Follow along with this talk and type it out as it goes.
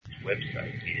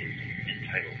website is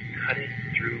entitled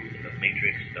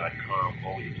CuttingThroughTheMatrix.com.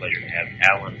 Always a pleasure to have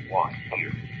Alan Watt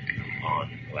here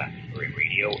on Glastonbury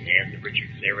Radio and the Richard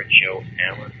Zarin Show.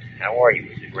 Alan, how are you?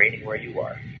 Is it raining where you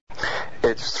are?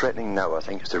 It's threatening now. I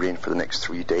think it's to rain for the next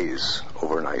 3 days,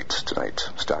 overnight, tonight,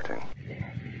 starting.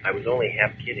 I was only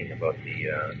half kidding about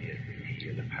the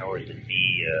powers that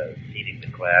be seeding the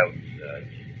clouds to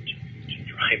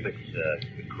drive us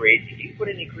crazy. Do you put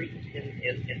any credence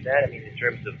in that? I mean, in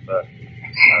terms of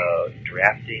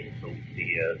drafting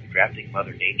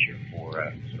Mother Nature for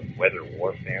sort of weather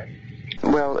warfare?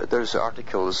 Well, there's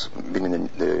articles been in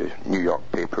the New York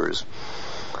papers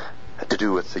to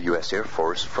do with the U.S. Air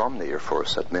Force, from the Air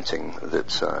Force, admitting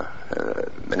that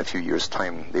in a few years'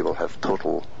 time they will have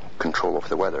total control of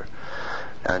the weather.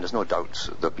 And there's no doubt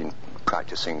they've been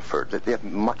practicing they have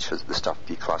much of the stuff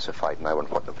declassified now, and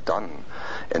what they've done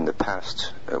in the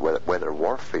past, weather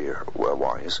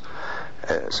warfare-wise,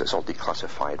 it's all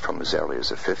declassified from as early as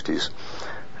the 50s.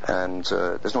 And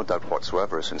there's no doubt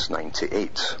whatsoever, since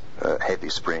 98, heavy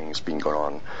spraying's been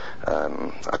going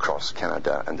on across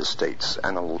Canada and the States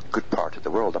and a good part of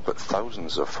the world. I've got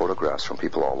thousands of photographs from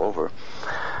people all over.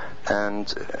 And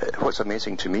what's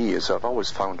amazing to me is I've always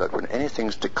found that when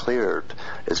anything's declared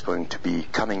is going to be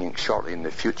coming shortly in the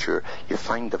future, you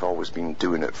find they've always been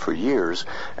doing it for years,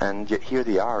 and yet here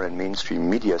they are in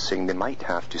mainstream media saying they might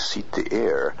have to seed the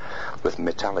air with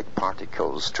metallic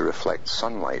particles to reflect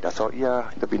sunlight. I thought,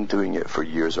 yeah, they've been doing it for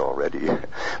years already.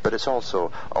 But it's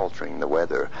also altering the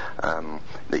weather.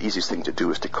 The easiest thing to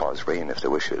do is to cause rain if they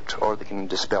wish it, or they can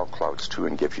dispel clouds too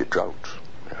and give you drought.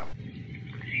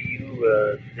 Do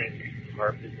you think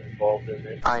HAARP is involved in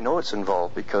this? I know it's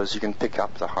involved because you can pick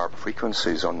up the HAARP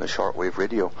frequencies on the shortwave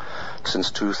radio. Since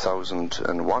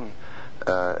 2001,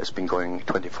 it's been going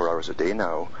 24 hours a day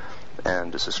now,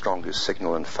 and it's the strongest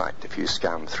signal, in fact, if you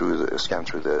scan through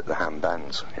the ham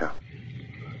bands. Yeah.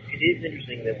 It is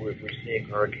interesting that we're seeing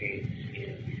hurricanes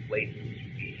in places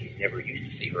we never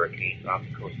used to see hurricanes off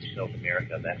the coast of South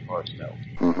America, that far south.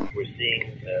 Mm-hmm. We're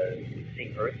seeing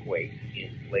earthquakes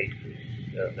in places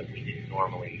that we didn't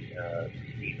normally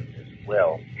see them as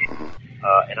well.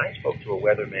 And I spoke to a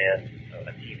weatherman,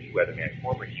 a TV weatherman,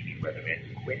 former TV weatherman,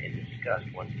 who quit in disgust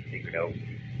once he figured out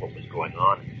what was going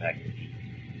on, and the fact that he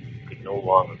could no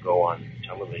longer go on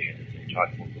television and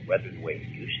talk about the weather the way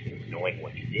he used to, knowing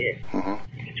what he did. Mm-hmm.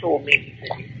 He told me, he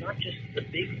said, it's not just the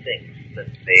big things that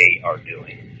they are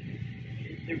doing.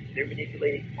 They're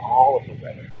manipulating all of the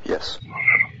weather. Yes.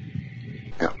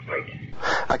 Yeah. Right.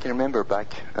 I can remember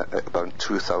back about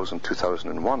 2000,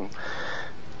 2001,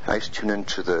 I used to tune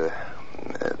into the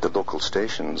local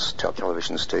stations,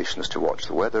 television stations, to watch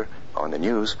the weather on the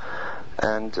news.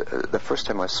 And the first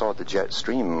time I saw the jet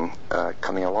stream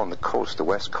coming along the coast, the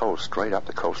west coast, right up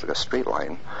the coast like a straight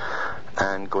line,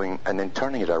 and then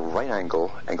turning at a right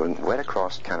angle and going right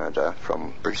across Canada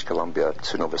from British Columbia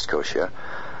to Nova Scotia,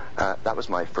 that was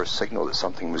my first signal that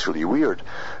something was really weird.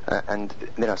 And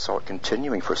then I saw it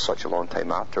continuing for such a long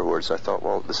time afterwards. I thought,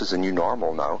 well, this is a new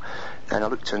normal now. And I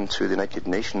looked into the United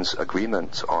Nations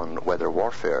Agreement on Weather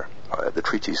Warfare, the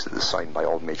treaties that are signed by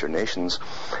all major nations.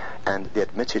 And they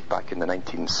admitted back in the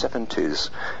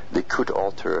 1970s they could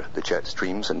alter the jet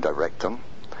streams and direct them.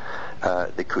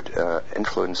 They could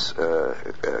influence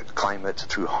climate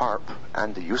through HAARP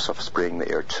and the use of spraying the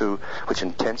air too, which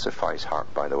intensifies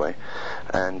HAARP, by the way,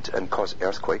 and cause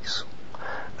earthquakes.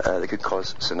 They could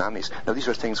cause tsunamis. Now, these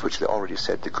are things which they already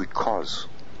said they could cause,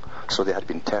 so they had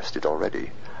been tested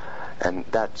already. And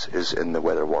that is in the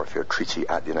Weather Warfare Treaty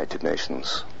at the United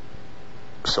Nations.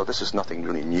 So this is nothing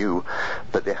really new,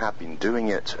 but they have been doing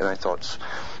it, and I thought,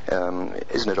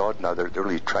 isn't it odd now they're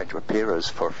really trying to prepare us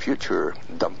for future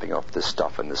dumping of this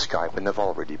stuff in the sky when they've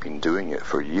already been doing it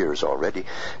for years already,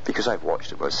 because I've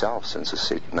watched it myself since,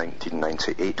 say,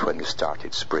 1998 when they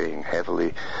started spraying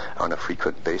heavily on a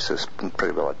frequent basis,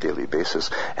 pretty well a daily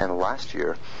basis. And last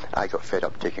year I got fed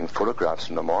up taking photographs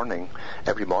in the morning.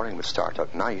 Every morning would start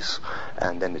out nice,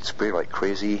 and then they'd spray like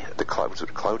crazy, the clouds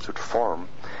would form,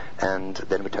 and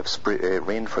then we'd have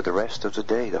rain for the rest of the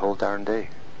day, the whole darn day.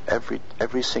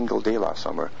 Every single day last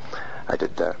summer, I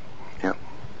did that. Yeah.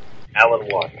 Alan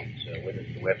Watt with us.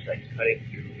 The website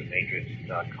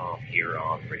CuttingThroughTheMatrix.com here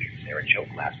on Richard Zarin Show,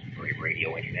 Glastonbury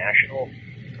Radio International,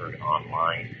 heard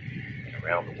online and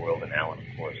around the world. And Alan,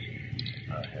 of course,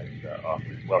 has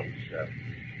offered, it's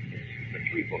the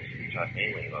three books that we talk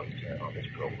mainly about on this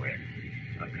program: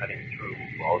 Cutting Through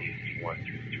Volumes 1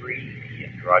 through 3, The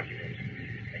Androgynous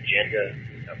Agenda,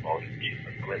 Volume 2,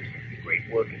 A Glimpse of the Great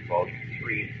Work, and Volume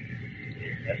 3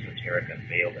 is Esoteric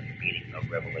Unveiled and the Meaning of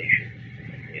Revelation.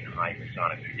 in high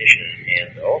Masonic tradition,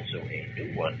 and also a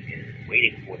new one in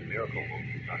Waiting for the Miracle.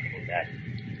 We'll talk about that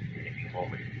in a few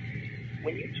moments.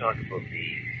 When you talk about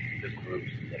the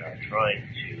groups that are trying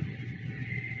to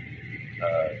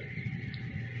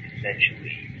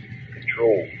essentially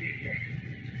control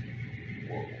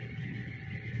the world,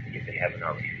 if they haven't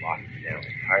already locked it down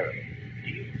entirely, do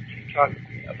you talk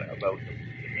about the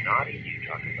Illuminati? Do you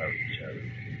talk about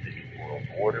the New World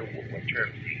Order? What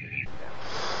terms do you use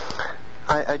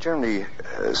now? I generally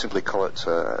simply call it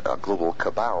a global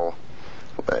cabal.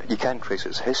 You can trace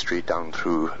its history down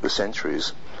through the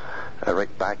centuries,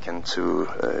 right back into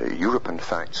Europe, in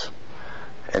fact,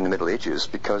 in the Middle Ages,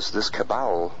 because this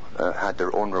cabal had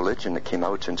their own religion that came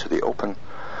out into the open,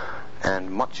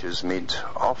 and much is made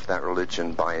of that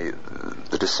religion by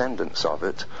the descendants of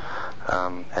it,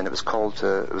 and it was called,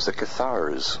 it was the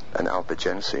Cathars and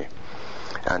Albigensi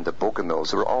and the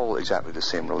Bogomils. They were all exactly the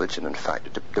same religion, in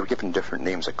fact. They were given different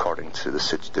names according to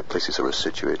the places they were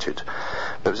situated.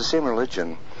 But it was the same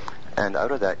religion, and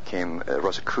out of that came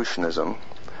Rosicrucianism,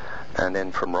 and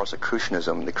then from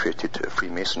Rosicrucianism they created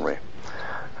Freemasonry.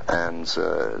 And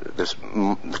there's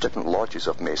different lodges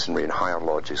of Masonry and higher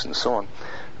lodges and so on.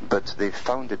 But they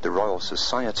founded the Royal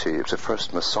Society. It was the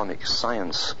first Masonic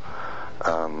science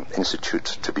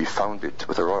institute to be founded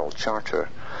with a royal charter.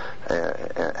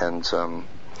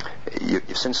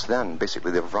 Since then,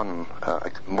 basically, they've run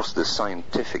most of the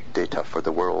scientific data for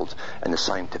the world and the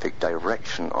scientific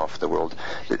direction of the world.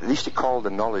 They used to call the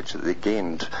knowledge that they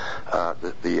gained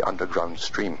the underground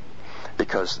stream,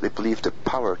 because they believed that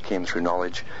power came through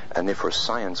knowledge, and therefore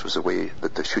science was the way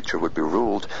that the future would be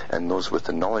ruled, and those with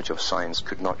the knowledge of science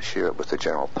could not share it with the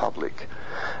general public.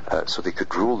 So they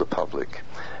could rule the public,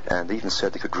 and they even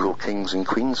said they could rule kings and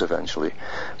queens eventually.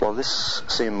 Well, this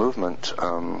same movement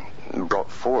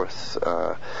brought forth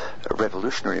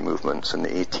revolutionary movements in the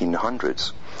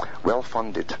 1800s, well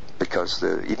funded, because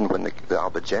even when the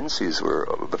Albigenses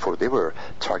before they were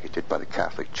targeted by the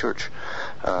Catholic Church,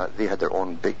 they had their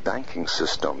own big banking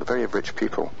system, very rich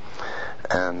people,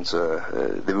 and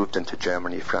they moved into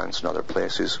Germany, France, and other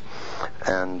places,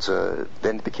 and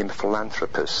then they became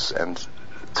philanthropists, and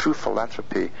through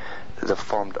philanthropy they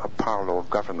formed a parallel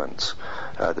government.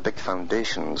 The big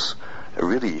foundations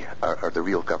really are the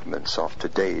real governments of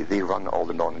today. They run all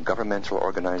the non-governmental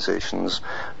organizations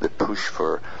that push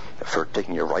for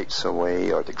taking your rights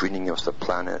away, or the greening of the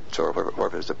planet, or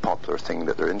whatever is the popular thing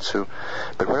that they're into.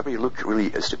 But wherever you look really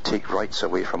is to take rights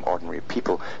away from ordinary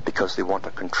people, because they want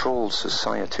a controlled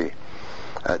society.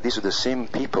 These are the same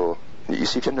people. You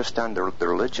see, if you understand the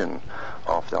religion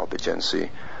of the Albigensi,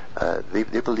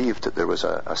 they believed that there was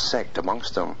a sect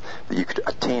amongst them that you could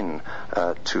attain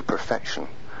to perfection,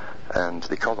 and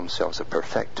they call themselves the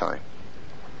Perfecti.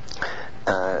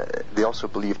 They also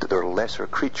believed that there are lesser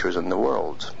creatures in the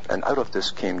world, and out of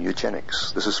this came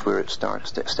eugenics. This is where it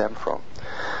stemmed from.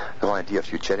 The whole idea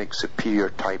of eugenics, superior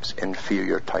types,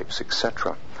 inferior types,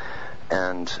 etc.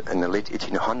 And in the late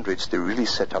 1800s, they really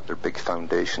set up their big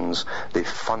foundations. They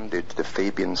funded the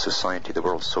Fabian Society, the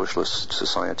World Socialist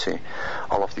Society,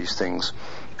 all of these things,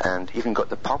 and even got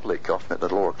the public, often at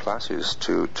the lower classes,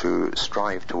 to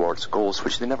strive towards goals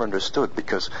which they never understood,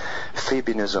 because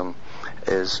Fabianism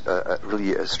is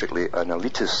really strictly an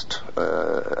elitist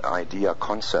idea,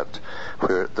 concept,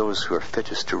 where those who are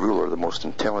fittest to rule are the most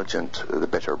intelligent, the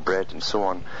better bred, and so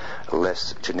on,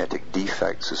 less genetic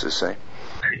defects, as they say.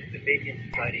 Did the Fabian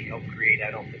Society help create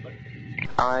Adolf Hitler?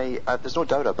 There's no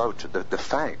doubt about the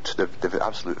fact, the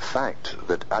absolute fact,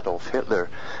 that Adolf Hitler,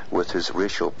 with his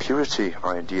racial purity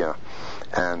idea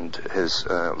and his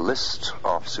list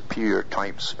of superior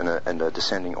types and a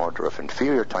descending order of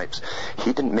inferior types,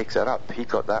 he didn't make that up. He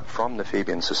got that from the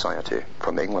Fabian Society,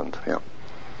 from England, yeah.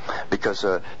 Because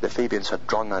the Fabians had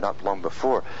drawn that up long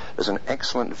before. There's an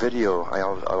excellent video I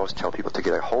always tell people to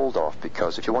get a hold of,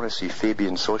 because if you want to see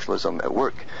Fabian socialism at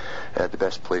work, the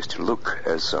best place to look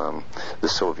is the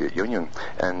Soviet Union.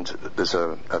 And there's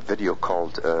a video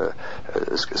called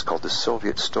it's called The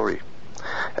Soviet Story.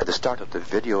 At the start of the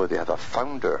video, they have a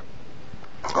founder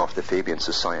of the Fabian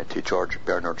Society, George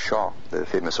Bernard Shaw, the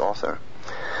famous author.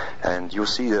 And you'll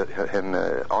see him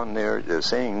on there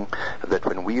saying that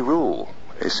when we rule,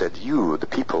 he said, you, the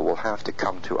people, will have to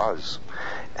come to us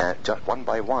just one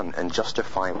by one and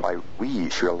justify why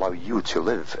we should allow you to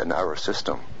live in our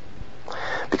system.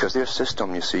 Because their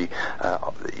system, you see,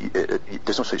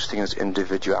 there's no such thing as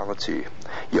individuality.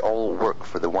 You all work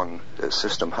for the one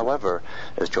system. However,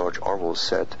 as George Orwell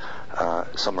said,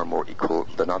 some are more equal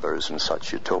than others in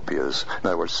such utopias. In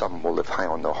other words, some will live high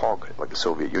on the hog, like the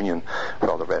Soviet Union,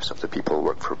 while the rest of the people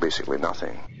work for basically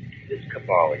nothing. This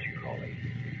cabal, as you call it,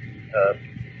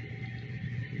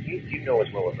 you know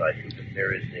as well as I do that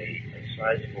there is a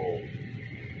sizable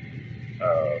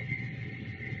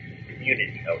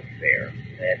community out there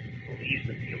that believes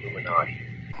that the Illuminati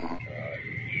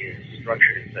is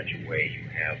structured in such a way you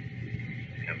have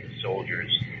the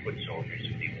soldiers, the foot soldiers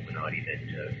of the Illuminati that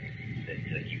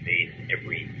invade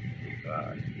every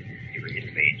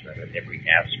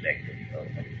aspect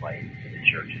of life, in the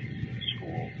churches, in the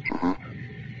schools,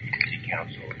 city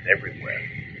councils, everywhere.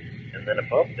 And then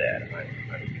above that,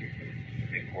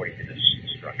 according to this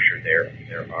structure,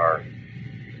 there are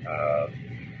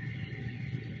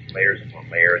layers upon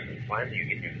layers, and finally you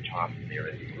get near the top, and there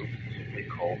is a group simply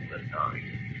called the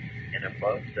Nine. And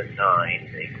above the Nine,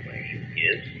 they claim,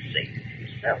 is Satan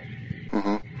himself.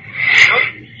 How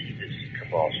do you see this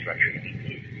cabal structure? I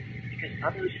mean, because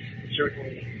others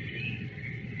certainly see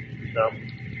some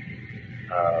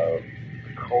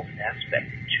occult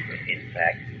aspect to it. In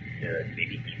fact,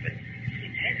 maybe even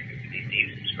satanic. Do you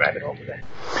subscribe at all to that?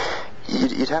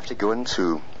 You'd have to go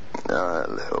into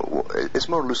it's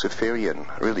more Luciferian,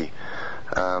 really.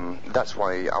 That's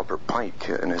why Albert Pike,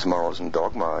 in his Morals and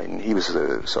Dogma, and he was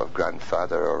the sort of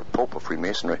grandfather or pope of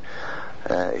Freemasonry.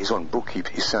 His own book, he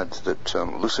said that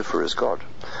Lucifer is God.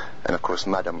 And of course,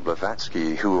 Madame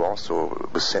Blavatsky, who also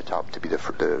was set up to be the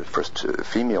first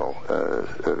female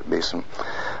Mason,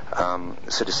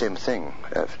 said the same thing,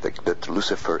 that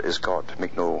Lucifer is God.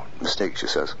 Make no mistake, she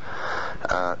says.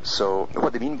 So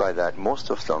what they mean by that, most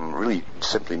of them really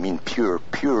simply mean pure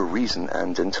reason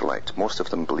and intellect. Most of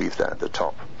them believe that at the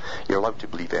top. You're allowed to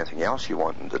believe anything else you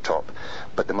want at the top,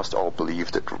 but they must all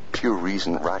believe that pure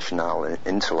reason, rationale, and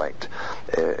intellect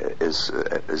there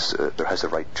has a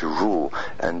right to rule,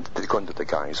 and they go under the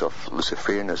guise of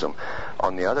Luciferianism.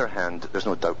 On the other hand, there's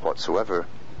no doubt whatsoever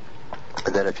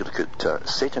that if you look at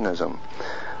Satanism,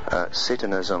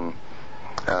 Satanism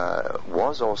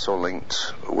was also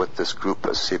linked with this group,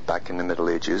 as say back in the Middle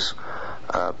Ages,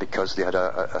 because they had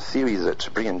a theory that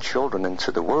bringing children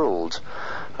into the world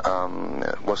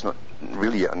was not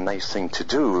really a nice thing to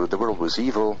do. The world was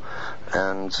evil,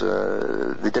 and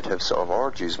they did have sort of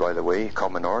orgies, by the way,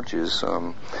 common orgies,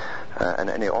 and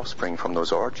any offspring from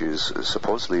those orgies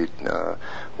supposedly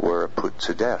were put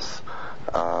to death,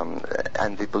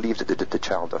 and they believed that they did the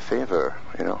child a favor,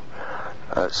 you know.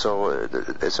 So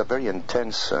it's a very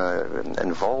intense,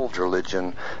 involved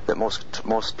religion that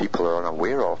most people are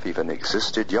unaware of even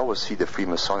existed. You always see the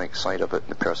Freemasonic side of it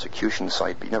and the persecution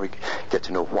side, but you never get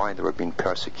to know why they were being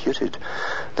persecuted.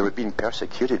 They were being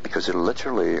persecuted because they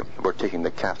literally were taking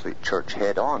the Catholic Church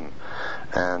head on,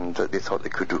 and they thought they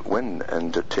could win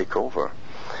and take over.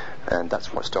 And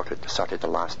that's what started the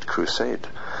last crusade.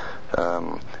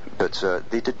 But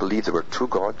they did believe there were two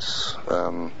gods.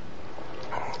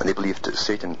 And they believed that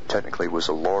Satan technically was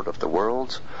the Lord of the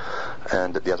world,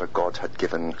 and that the other God had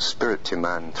given spirit to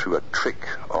man through a trick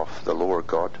of the lower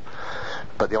God.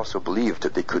 But they also believed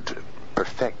that they could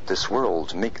perfect this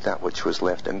world, make that which was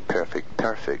left imperfect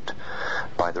perfect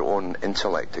by their own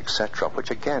intellect, etc.,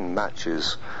 which again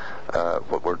matches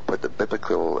what the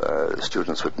biblical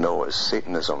students would know as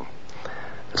Satanism.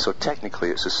 So technically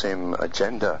it's the same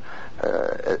agenda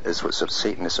as what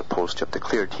Satan is supposed to have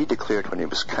declared. He declared when he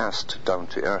was cast down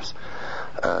to earth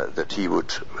that he would,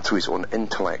 through his own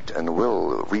intellect and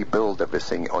will, rebuild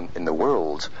everything in the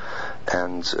world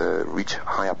and reach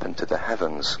high up into the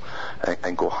heavens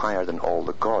and go higher than all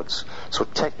the gods. So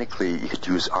technically you could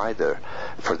use either.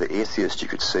 For the atheist you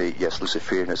could say, yes,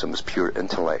 Luciferianism is pure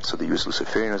intellect, so they use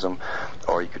Luciferianism,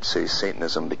 or you could say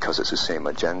Satanism because it's the same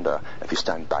agenda if you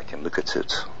stand back and look at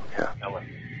it. Yeah. Alan,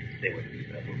 stay with us.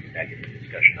 We'll be back in the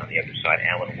discussion on the other side.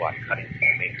 Alan Watt, cutting through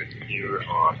the matrix here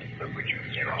on the Richard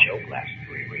Syrett Show,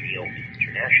 Glastonbury Radio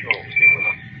International. Stay with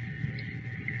us.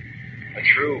 A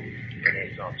true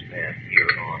Renaissance man here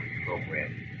on the program.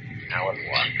 Alan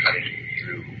Watt, cutting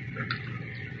through.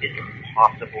 Is it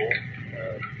possible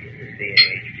in this day and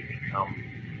age to become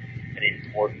an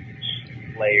important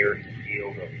player in the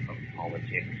field of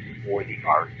politics or the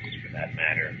arts, for that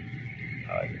matter,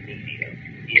 media,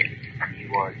 if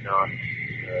you are not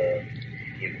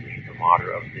given the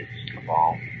imprimatur of this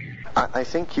cabal? I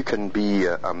think you can be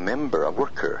a member, a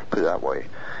worker, put it that way.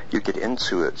 You get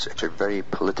into it if you're very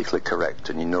politically correct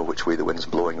and you know which way the wind's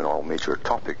blowing on all major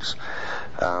topics.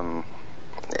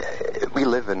 We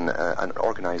live in an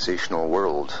organizational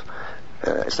world.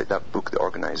 It's like that book, The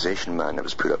Organization Man, that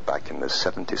was put up back in the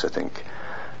 70s, I think,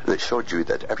 that showed you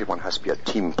that everyone has to be a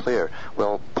team player.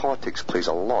 Well, politics plays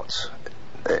a lot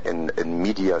in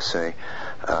media, say,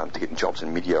 to get jobs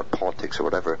in media or politics or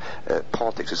whatever.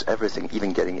 Politics is everything,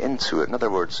 even getting into it. In other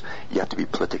words, you have to be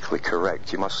politically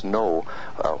correct. You must know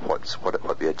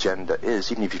what the agenda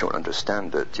is, even if you don't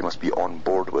understand it. You must be on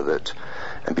board with it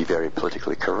and be very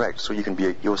politically correct. So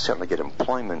you'll certainly get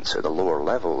employment at the lower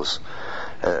levels.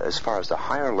 As far as the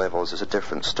higher levels, is a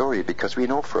different story, because we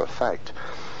know for a fact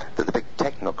that the big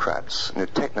technocrats,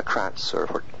 technocrats are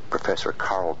what Professor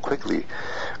Carroll Quigley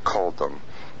called them,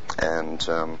 and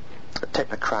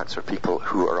technocrats are people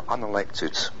who are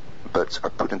unelected but are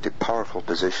put into powerful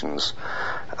positions.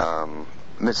 Zygmunt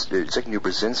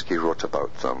Brzezinski wrote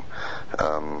about them,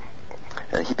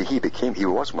 and he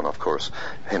was one, of course,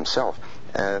 himself.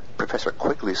 Professor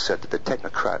Quigley said that the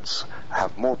technocrats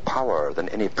have more power than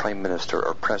any prime minister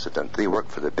or president. They work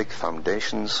for the big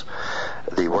foundations,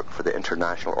 they work for the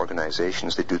international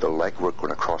organizations, they do the legwork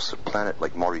going across the planet,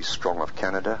 like Maurice Strong of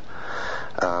Canada.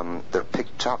 They're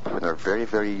picked up when they're very,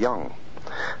 very young.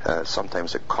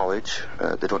 Sometimes at college,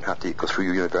 they don't have to go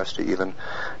through university even.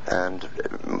 And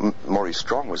Maurice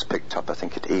Strong was picked up, I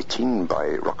think, at 18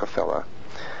 by Rockefeller,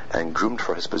 and groomed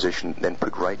for his position, then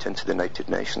put right into the United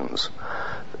Nations.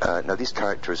 Now these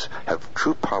characters have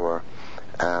true power,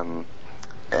 and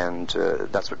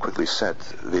that's what Quigley said.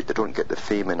 They don't get the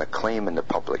fame and acclaim in the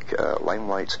public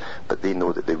limelight, but they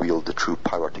know that they wield the true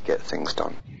power to get things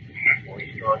done.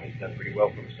 Maurice Strong has done pretty well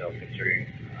for himself, considering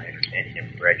I understand he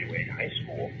never graduated high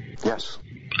school. Yes.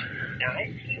 Now,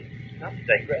 not to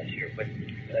digress here, but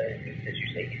as you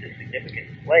say, he's a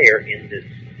significant player in this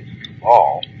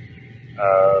cabal.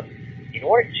 In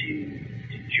order to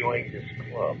join this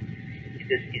club,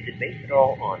 is it based at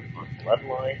all on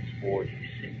bloodlines, or do you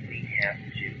simply have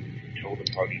to toe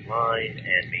the party line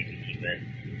and maybe even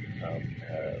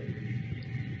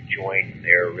join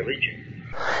their religion?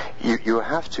 You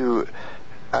have to.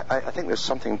 I think there's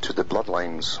something to the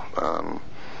bloodlines.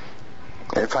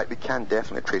 In fact, we can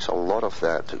definitely trace a lot of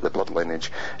that, the blood lineage.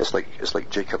 It's like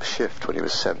Jacob Schiff when he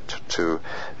was sent to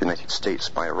the United States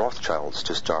by Rothschilds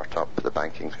to start up the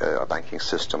a banking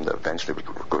system that eventually would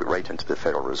go right into the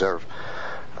Federal Reserve.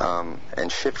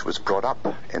 And Schiff was brought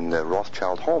up in the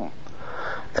Rothschild home.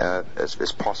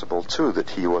 It's possible, too, that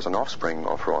he was an offspring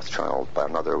of Rothschild by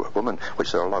another woman,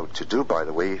 which they're allowed to do, by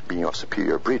the way, being of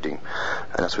superior breeding,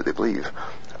 and that's what they believe.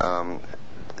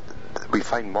 We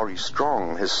find Maurice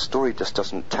Strong, his story just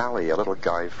doesn't tally. A little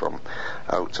guy from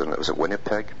out in, it was at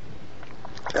Winnipeg,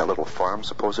 a little farm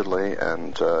supposedly,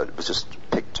 and was just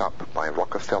picked up by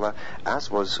Rockefeller, as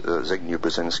was Zygmunt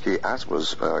Brzezinski, as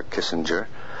was Kissinger,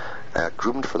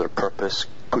 groomed for their purpose,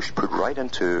 put right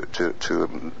into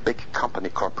to big company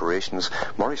corporations.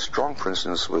 Maurice Strong, for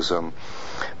instance, was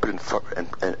put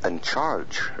in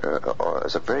charge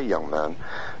as a very young man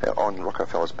on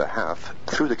Rockefeller's behalf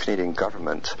through the Canadian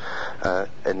government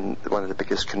in one of the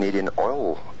biggest Canadian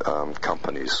oil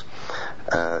companies,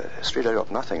 straight out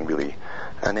of nothing, really.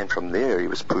 And then from there, he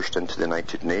was pushed into the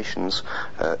United Nations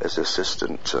as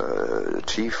assistant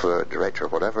chief, director,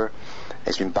 whatever.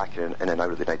 He's been back in and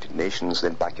out of the United Nations,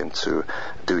 then back into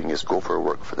doing his gopher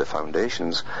work for the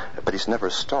foundations, but he's never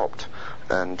stopped.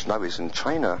 And now he's in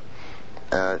China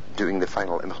doing the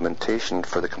final implementation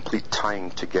for the complete tying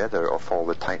together of all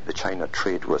the China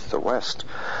trade with the West.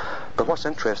 But what's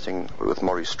interesting with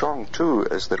Maurice Strong, too,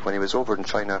 is that when he was over in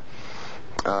China,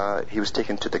 he was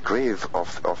taken to the grave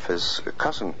of his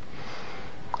cousin,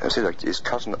 I say like his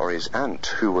cousin or his aunt,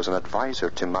 who was an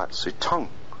advisor to Mao Zedong.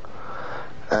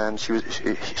 And she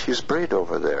was buried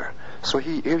over there. So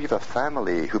here you have a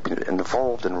family who've been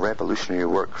involved in revolutionary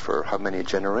work for how many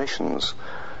generations?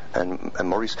 And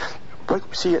Maurice,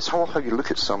 see, it's all how you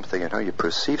look at something and how you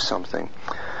perceive something.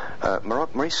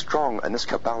 Maurice Strong and this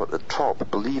cabal at the top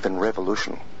believe in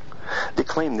revolution. They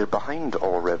claim they're behind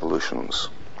all revolutions.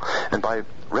 And by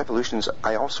revolutions,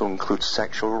 I also include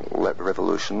sexual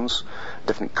revolutions,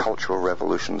 different cultural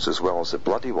revolutions, as well as the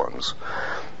bloody ones.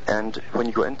 And when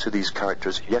you go into these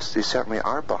characters, yes, they certainly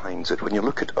are behind it. When you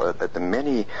look at the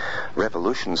many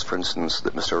revolutions, for instance,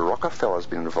 that Mr. Rockefeller has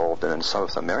been involved in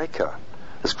South America,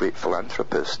 this great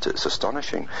philanthropist, it's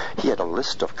astonishing. He had a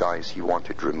list of guys he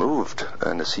wanted removed,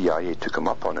 and the CIA took him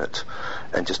up on it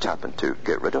and just happened to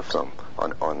get rid of them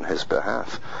on his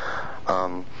behalf.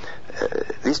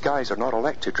 These guys are not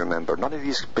elected, remember. None of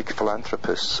these big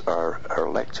philanthropists are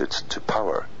elected to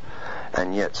power.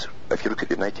 And yet, if you look at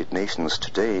the United Nations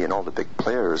today and all the big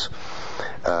players,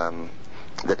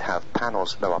 that have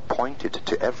panels now appointed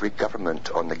to every government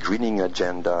on the greening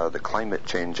agenda, the climate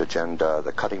change agenda,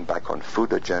 the cutting back on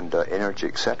food agenda, energy,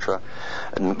 etc.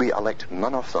 And we elect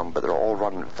none of them, but they're all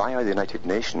run via the United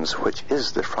Nations, which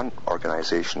is the front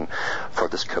organization for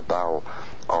this cabal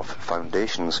of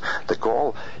foundations that go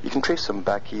all, you can trace them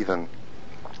back even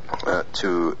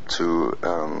to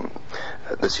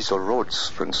the Cecil Rhodes,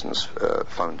 for instance,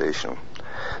 Foundation.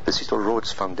 The Cecil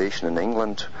Rhodes Foundation in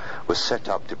England was set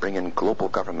up to bring in global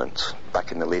government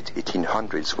back in the late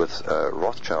 1800s, with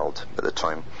Rothschild at the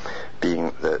time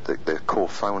being the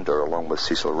co-founder along with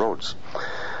Cecil Rhodes.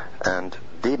 And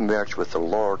they merged with the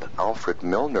Lord Alfred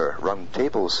Milner Round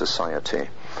Table Society,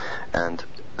 and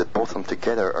both of them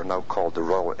together are now called the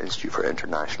Royal Institute for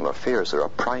International Affairs. They're a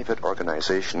private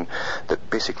organization that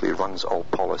basically runs all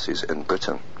policies in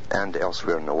Britain and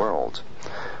elsewhere in the world.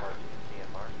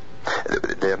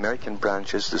 The American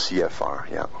branch is the CFR,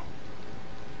 yeah.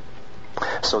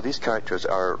 So these characters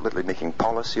are literally making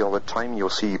policy all the time. You'll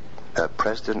see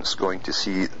presidents going to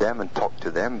see them and talk to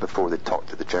them before they talk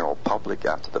to the general public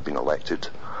after they've been elected.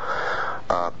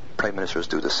 Prime ministers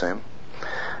do the same.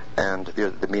 And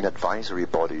they're the main advisory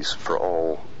bodies for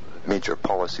all major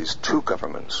policies to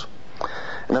governments.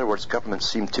 In other words, governments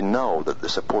seem to know that they're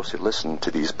supposed to listen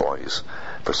to these boys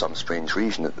for some strange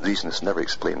reason that's never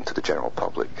explained to the general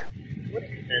public. To what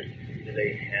extent do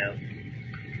they have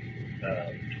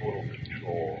total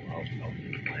control of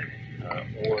the planet?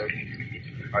 Or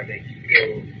are they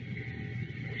still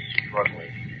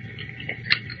struggling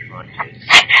trying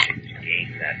to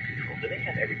gain that control? Do they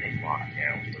have everything locked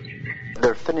down?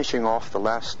 They're finishing off the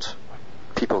last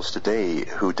peoples today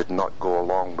who did not go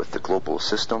along with the global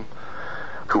system,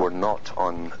 who were not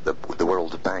on the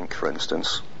World Bank, for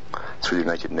instance, through the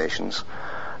United Nations.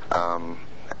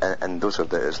 And those are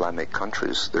the Islamic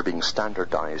countries. They're being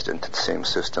standardized into the same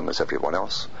system as everyone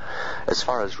else. As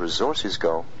far as resources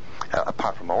go,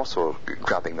 apart from also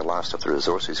grabbing the last of the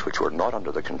resources which were not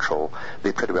under their control,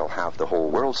 they pretty well have the whole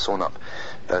world sewn up.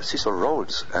 Cecil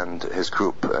Rhodes and his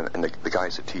group and the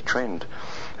guys that he trained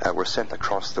were sent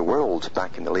across the world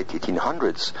back in the late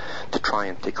 1800s to try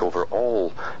and take over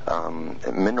all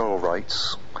mineral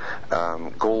rights,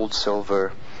 gold,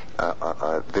 silver,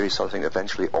 various other things,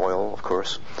 eventually oil, of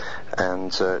course,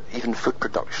 and even food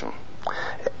production.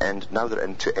 And now they're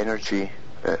into energy,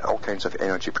 all kinds of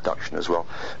energy production as well.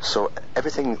 So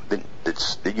everything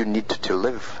that you need to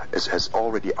live is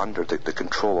already under the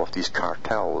control of these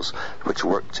cartels, which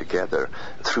work together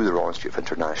through the Royal Institute of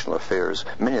International Affairs.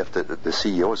 Many of the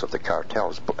CEOs of the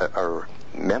cartels are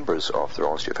members of the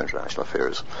Royal Institute of International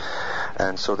Affairs.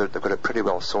 And so they've got it pretty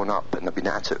well sewn up, and they've been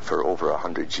at it for over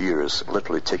 100 years,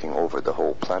 literally taking over the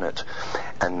whole planet.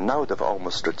 And now they've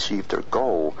almost achieved their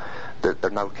goal.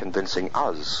 They're now convincing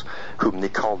us, whom they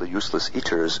call the useless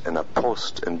eaters in a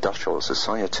post-industrial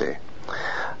society,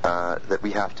 that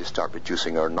we have to start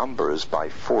reducing our numbers by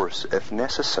force if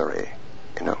necessary.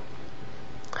 You know,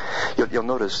 you'll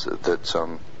notice that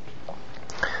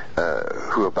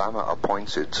who Obama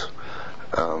appointed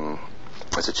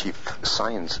as a chief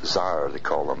science czar, they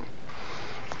call him,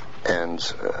 and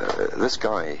this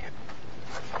guy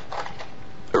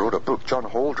wrote a book, John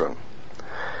Holdren.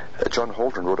 John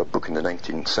Holdren wrote a book in the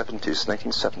 1970s,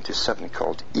 1977,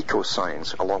 called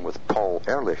Ecoscience, along with Paul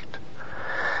Ehrlich.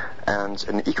 And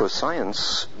in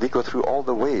Ecoscience, they go through all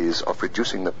the ways of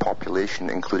reducing the population,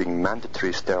 including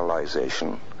mandatory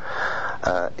sterilization,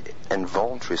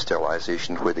 involuntary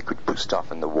sterilization, where they could put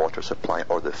stuff in the water supply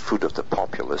or the food of the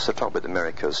populace. They're talking about the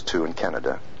Americas too, and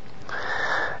Canada.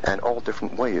 And all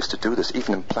different ways to do this,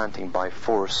 even implanting by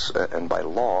force and by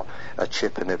law a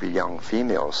chip in every young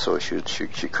female so she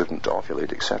couldn't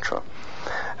ovulate, etc.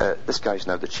 This guy's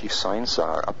now the chief science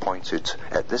czar, appointed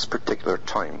at this particular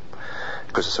time,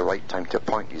 because it's the right time to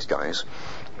appoint these guys,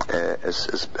 as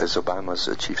Obama's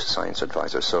chief science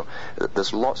advisor. So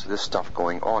there's lots of this stuff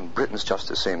going on. Britain's just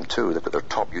the same too. They've got their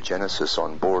top eugenicists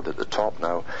on board at the top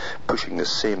now, pushing the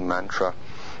same mantra,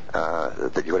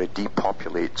 that you're going to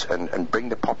depopulate and bring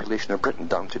the population of Britain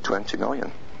down to 20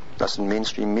 million. That's in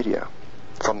mainstream media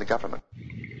from the government.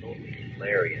 Totally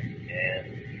hilarious.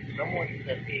 And someone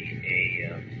sent me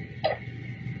an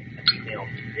email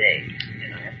today,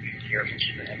 and I have to be careful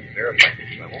because I haven't verified this,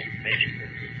 so I won't mention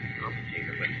this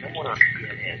commentator, but someone on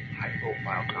CNN,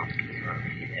 high-profile commentator,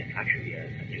 and actually a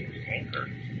news anchor,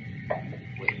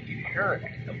 was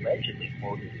apparently allegedly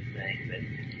quoted as saying that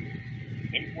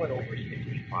anyone over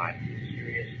 65 who is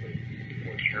seriously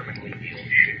or terminally ill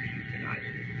should be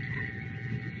euthanized.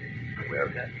 Aware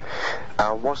of that?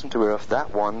 I wasn't aware of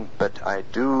that one, but I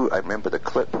remember the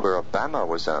clip where Obama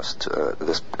was asked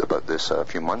about this a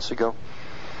few months ago.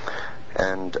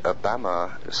 And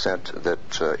Obama said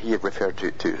that he had referred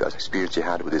to an experience he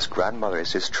had with his grandmother. He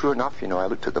says, true enough, I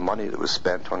looked at the money that was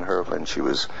spent on her when she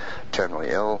was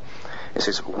terminally ill. He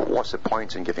says, what's the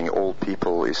point in giving old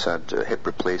people, he said, hip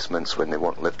replacements when they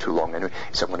won't live too long anyway?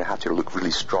 He said, I'm going to have to look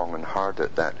really strong and hard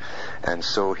at that. And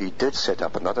so he did set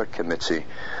up another committee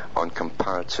on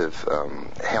comparative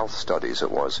health studies.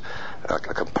 It was a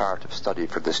comparative study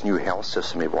for this new health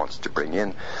system he wants to bring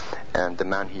in. And the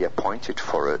man he appointed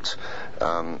for it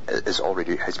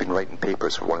has been writing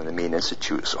papers for one of the main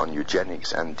institutes on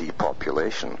eugenics and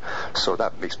depopulation. So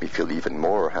that makes me feel even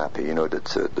more happy,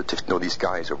 that these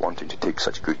guys are wanting to take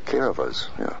such good care of us.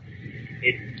 Yeah.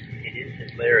 It is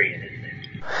Hitlerian, isn't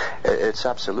it? It's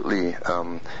absolutely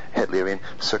Hitlerian.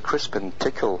 Sir Crispin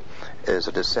Tickell is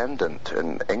a descendant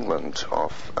in England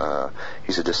of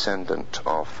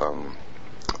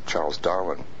Charles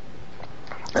Darwin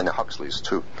and the Huxleys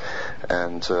too.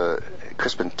 And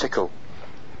Crispin Tickell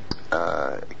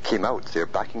came out there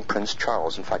backing Prince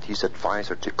Charles. In fact, he's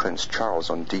advisor to Prince Charles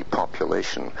on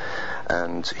depopulation,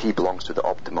 and he belongs to the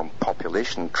Optimum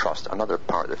Population Trust, another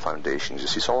part of the foundations. You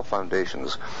see, it's all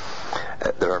foundations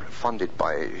that are funded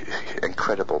by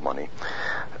incredible money.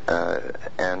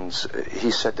 And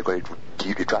he said they're going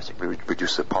to drastically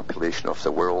reduce the population of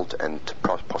the world and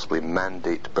possibly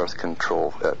mandate birth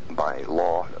control by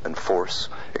law and force,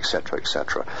 etc.,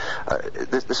 etc.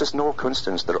 This is no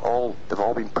coincidence. They've all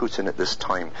been put in at this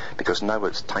time because now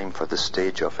it's time for the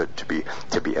stage of it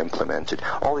to be implemented.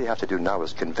 All they have to do now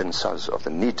is convince us of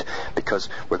the need, because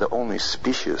we're the only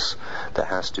species that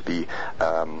has to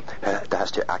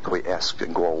acquiesce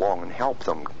and go along and help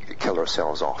them kill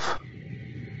ourselves off.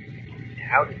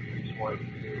 How does this one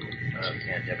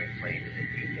pandemic play into this?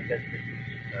 Do you think that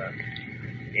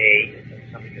this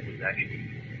is something that was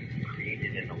actually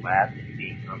created in the lab and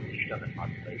being unleashed on the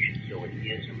population, so it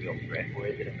is a real threat, or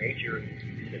is it a major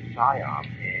psyop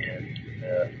and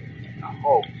a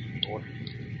hoax in order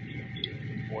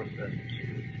to force us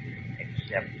to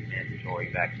accept mandatory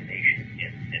vaccination,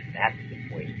 and that's the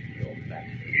poison pill,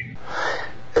 vaccination?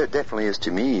 It definitely is,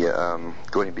 to me,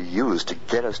 going to be used to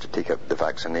get us to take up the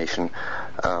vaccination.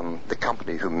 The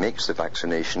company who makes the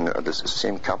vaccination are the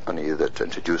same company that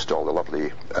introduced all the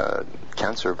lovely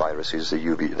cancer viruses,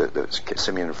 the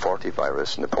Simian 40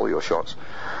 virus and the polio shots.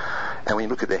 And when you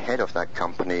look at the head of that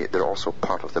company, they're also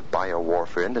part of the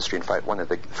biowarfare industry. In fact, one of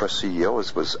the first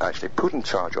CEOs was actually put in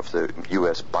charge of the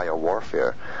U.S.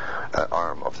 biowarfare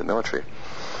arm of the military.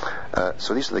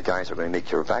 So these are the guys that are going to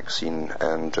make your vaccine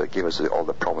and give us all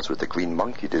the problems with the green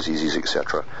monkey diseases,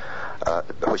 etc.,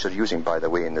 which they're using, by the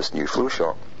way, in this new flu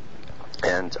shot.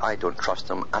 And I don't trust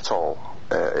them at all.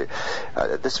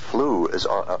 This flu is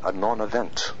a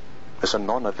non-event. It's a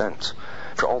non-event.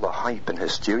 For all the hype and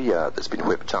hysteria that's been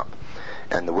whipped up,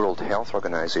 and the World Health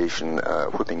Organization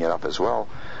whipping it up as well,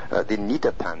 they need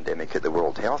a pandemic at the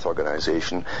World Health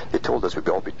Organization. They told us we'd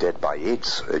all be dead by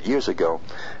AIDS years ago,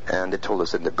 and they told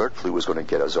us that the bird flu was going to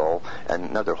get us all,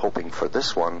 and now they're hoping for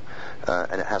this one,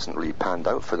 and it hasn't really panned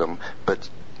out for them. But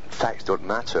facts don't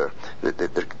matter.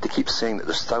 They keep saying that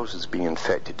there's thousands being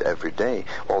infected every day.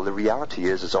 Well, the reality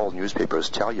is, as all newspapers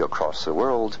tell you across the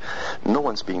world, no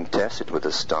one's being tested with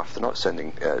this stuff. They're not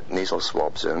sending nasal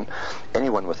swabs in.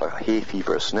 Anyone with a hay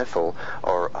fever sniffle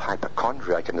or a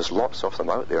hypochondriac, and there's lots of them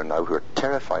out there now who are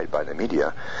terrified by the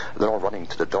media, they're all running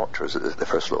to the doctors at the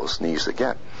first little sneeze they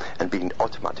get and being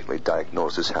automatically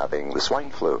diagnosed as having the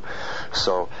swine flu.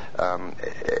 So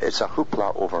it's a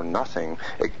hoopla over nothing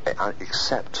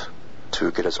except to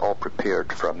get us all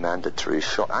prepared for a mandatory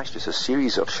shot. Actually, it's a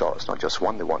series of shots, not just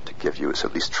one they want to give you, it's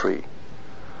at least 3.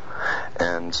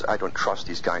 And I don't trust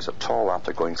these guys at all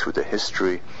after going through the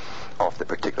history of the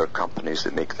particular companies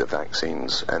that make the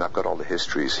vaccines. And I've got all the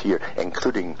histories here,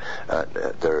 including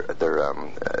the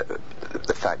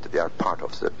fact that they are part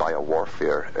of the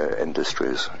biowarfare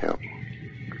industries.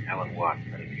 Alan Watt,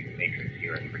 Cutting Matrix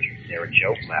here on the Richard Syrett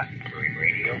Show, Glastonbury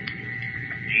Radio.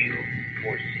 Do you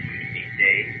foresee these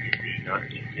days in the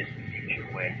not-too-distant future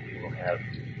when we will have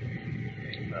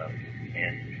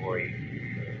mandatory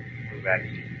flu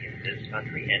vaccines in this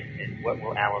country? And what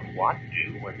will Alan Watt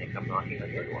do when they come knocking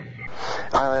on your door?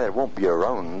 It won't be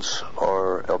around,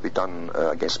 or it'll be done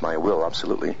against my will,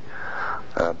 absolutely,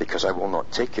 because I will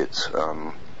not take it.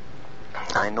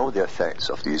 I know the effects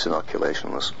of these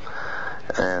inoculations,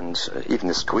 and even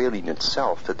the squalene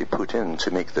itself that they put in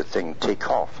to make the thing take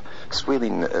off.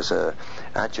 Squalene is an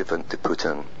adjuvant they put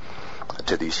in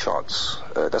to these shots.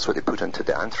 That's what they put into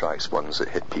the anthrax ones that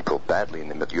hit people badly in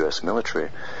the U.S. military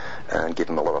and gave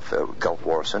them a lot of Gulf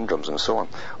War syndromes and so on.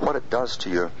 What it does to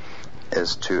you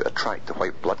is to attract the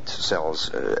white blood cells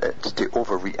to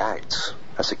overreact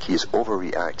That's the key, is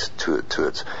overreact to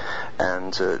it.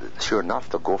 And sure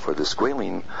enough, they'll go for the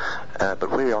squalene.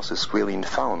 But where else is squalene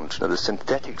found? Now, the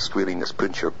synthetic squalene that's put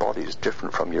into your body is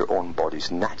different from your own body's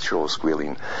natural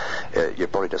squalene. Your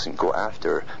body doesn't go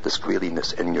after the squalene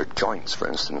that's in your joints, for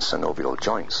instance, synovial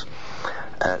joints.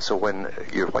 So when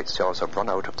your white cells have run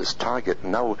out of this target,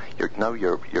 now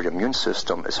your immune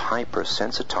system is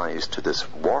hypersensitized to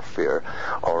this warfare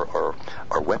or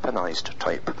weaponized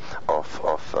type of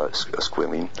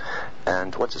squalene.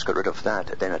 And once it's got rid of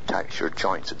that, it then attacks your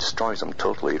joints. It destroys them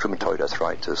totally. Rheumatoid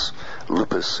arthritis,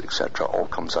 lupus, etc. all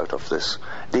comes out of this.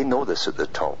 They know this at the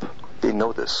top. They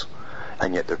know this.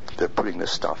 And yet they're putting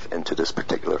this stuff into this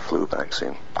particular flu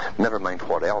vaccine. Never mind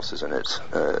what else is in it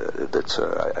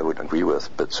that I wouldn't agree with,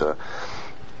 but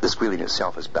the squalene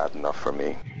itself is bad enough for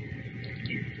me. Is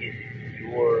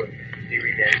your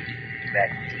theory that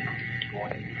vaccine is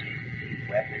going to be a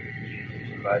weapon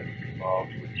used by the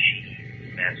involved to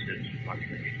achieve massive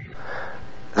population?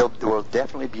 There will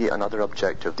definitely be another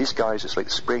objective. These guys, it's like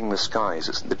spraying the skies.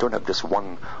 They don't have just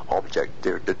one object.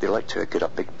 They like to get a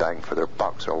big bang for their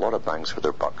bucks, or a lot of bangs for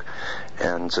their buck.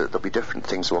 And there'll be different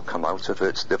things that will come out of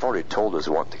it. They've already told us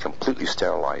they want to completely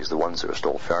sterilize the ones that are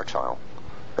still fertile.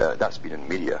 That's been in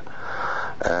media.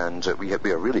 And we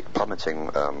are really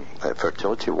plummeting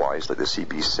fertility-wise, like the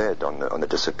CB said on the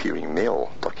disappearing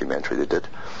male documentary they did.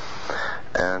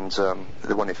 And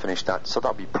they want to finish that, so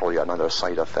that'll be probably another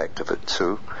side effect of it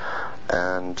too.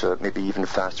 And maybe even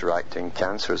faster acting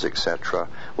cancers, etc.,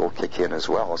 will kick in as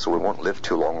well, so we won't live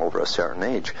too long over a certain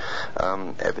age.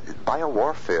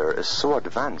 Biowarfare is so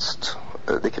advanced,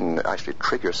 they can actually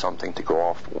trigger something to go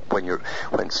off when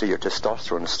say your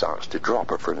testosterone starts to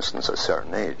drop, or for instance at a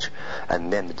certain age,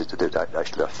 and then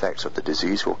the effects of the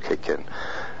disease will kick in.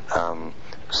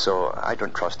 So I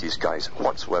don't trust these guys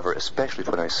whatsoever, especially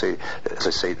when as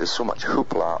I say, there's so much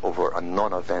hoopla over a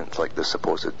non-event like the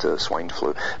supposed swine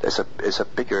flu. It's a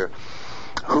bigger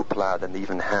hoopla than they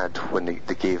even had when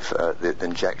they gave the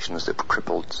injections that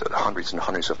crippled hundreds and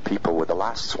hundreds of people with the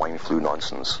last swine flu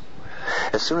nonsense.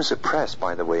 As soon as the press,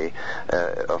 by the way,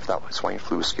 of that swine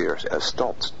flu scare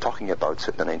stopped talking about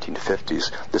it in the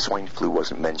 1950s, the swine flu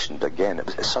wasn't mentioned again.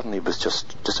 It suddenly was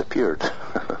just disappeared.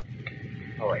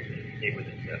 Oh, I see. Stay with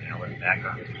us, Alan. Back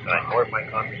on the other side. More of my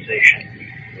conversation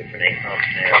with Renee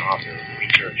Thompson, author and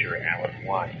researcher Alan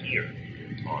Watt here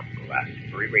on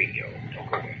Glastonbury Radio. Don't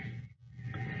go away.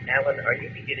 Alan, are you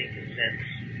beginning to sense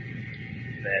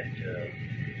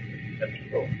that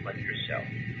people like yourself,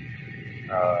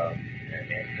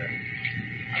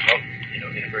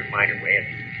 in a very minor way,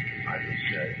 I was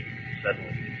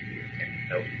suddenly, and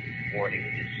without warning,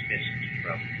 dismissed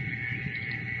from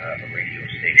a radio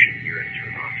station here in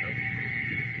Toronto.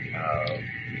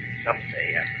 Some say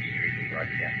after a series of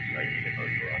broadcasts I did about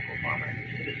Barack Obama and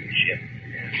his citizenship,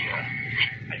 and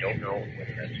I don't know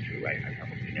whether that's true. I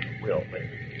probably never will, but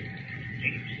do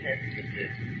you sense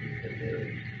that there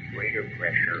is greater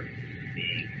pressure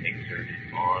being exerted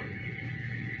on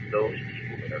those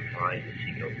people that are trying to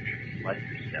seek out the truth, like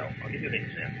yourself? I'll give you an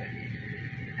example.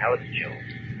 Alex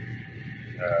Jones,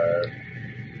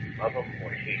 love him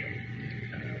or hate him,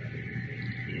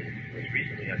 was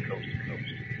recently on Coast to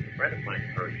Coast. A friend of mine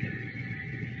heard him,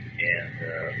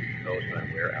 and knows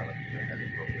where Alex has a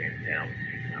program down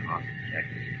in Austin,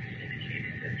 Texas,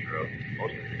 indicating that throughout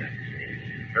most of the United States,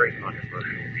 very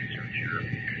controversial researcher,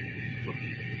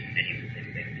 looking at many of the same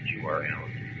things that you are,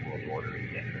 Alan, world order,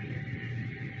 etc.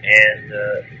 And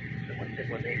someone said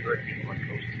when they heard him on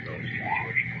Coast to Coast in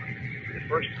Georgetown, for the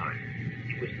first time,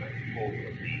 he was not full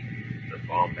of the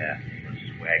bombast and the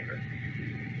swagger,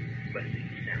 but he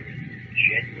sounded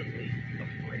genuinely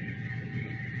afraid.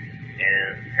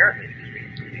 And apparently he was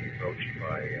recently approached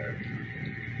by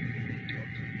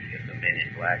the men in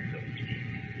black, so to speak,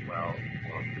 while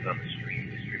he was on the street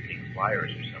distributing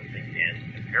flyers or something, and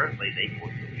apparently they put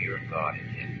the fear of God in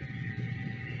him.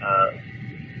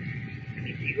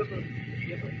 Do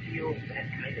you ever feel that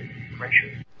kind of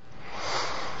pressure?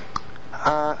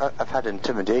 I've had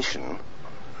intimidation,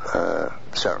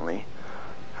 certainly.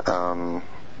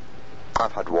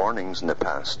 I've had warnings in the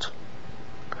past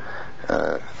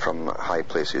from high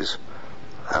places.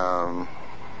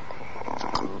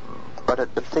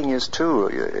 But the thing is, too,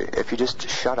 if you just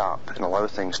shut up and allow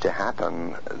things to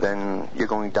happen, then you're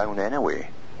going down anyway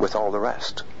with all the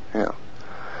rest,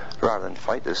 rather than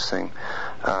fight this thing.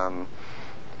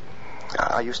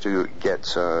 I used to get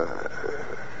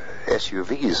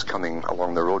SUVs coming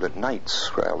along the road at nights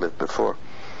where I lived before.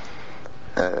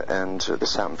 And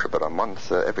this happened for about a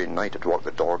month. Every night I'd walk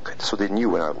the dog, so they knew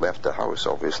when I left the house,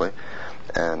 obviously,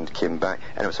 and came back.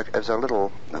 And it was a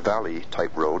little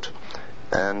valley-type road,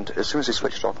 And as soon as they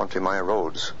switched off onto my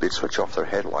roads, they'd switch off their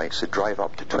headlights, they'd drive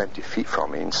up to 20 feet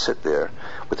from me and sit there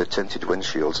with the tinted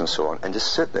windshields and so on, and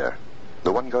just sit there.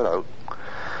 The one got out,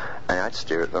 and I'd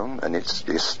stare at them, and they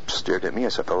stared at me, I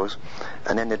suppose,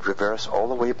 and then they'd reverse all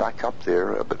the way back up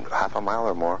there, about half a mile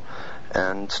or more,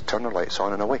 and turn their lights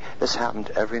on and away. This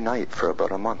happened every night for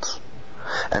about a month.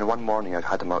 And one morning I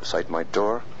had them outside my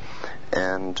door,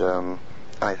 and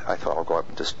I thought I'll go up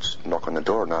and just knock on the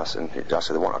door and ask if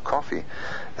they want a coffee.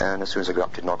 And as soon as I got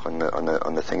up to knock on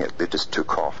the thing, they just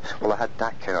took off. Well, I had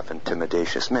that kind of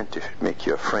intimidation. It's meant to make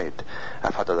you afraid.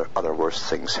 I've had other worse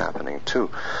things happening too.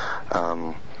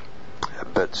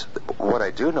 But what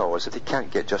I do know is that they can't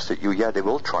get just at you. Yeah, they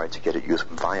will try to get at you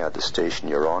via the station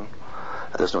you're on.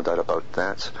 There's no doubt about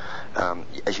that.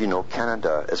 As you know,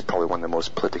 Canada is probably one of the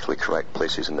most politically correct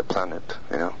places on the planet,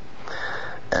 you know.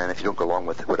 And if you don't go along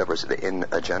with whatever's the in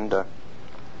agenda,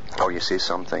 or you say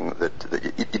something that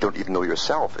you don't even know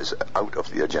yourself is out of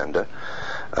the agenda,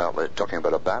 like talking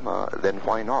about Obama, then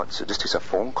why not? So it just takes a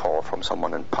phone call from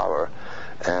someone in power,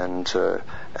 and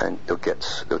they'll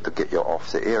get you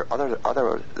off the air.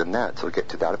 Other than that, they'll get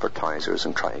to the advertisers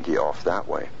and try and get you off that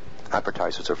way.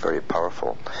 Advertisers are very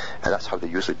powerful, and that's how they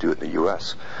usually do it in the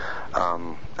U.S.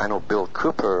 I know Bill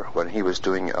Cooper, when he was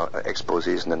doing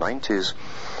exposés in the 90s,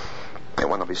 in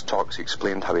one of his talks he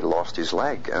explained how he lost his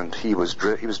leg, and he was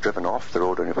driven off the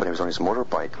road when he was on his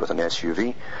motorbike with an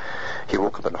SUV. He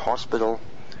woke up in the hospital,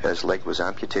 his leg was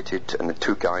amputated, and the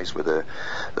two guys with the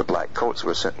black coats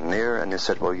were sitting there, and they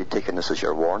said, well, you're taking this as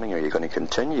your warning, or are you going to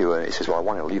continue? And he says, well, I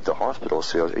want to leave the hospital.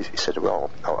 So he said, well,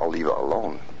 I'll leave it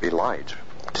alone. He lied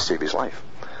to save his life.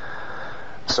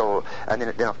 So, and then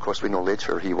of course we know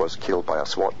later he was killed by a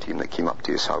SWAT team that came up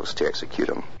to his house to execute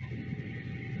him.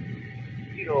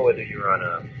 Do you know whether you're on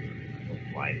a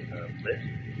flight list?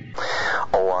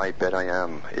 Oh, I bet I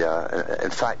am, yeah. In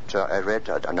fact, I read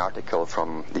an article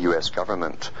from the U.S.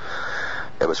 government.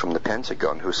 It was from the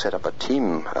Pentagon, who set up a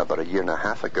team about a year and a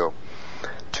half ago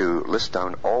to list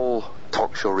down all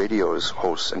talk show radios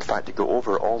hosts, in fact, to go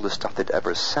over all the stuff they'd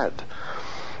ever said.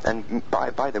 And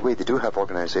by the way, they do have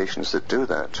organizations that do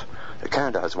that.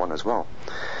 Canada has one as well.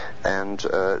 And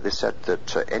they said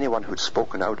that anyone who'd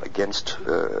spoken out against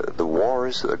the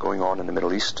wars that are going on in the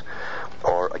Middle East,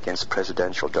 or against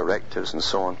presidential directives and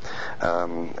so on,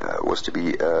 was to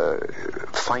be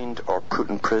fined or put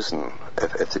in prison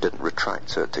if they didn't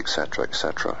retract it, etc.,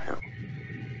 etc. Yeah.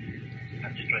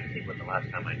 I'm just trying to think when the last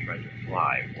time I tried to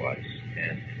fly was,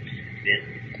 and it's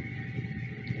been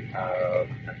I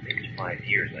think it's 5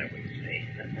 years, I would say.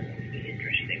 That would be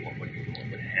interesting. What would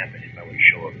happen if I would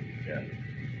show up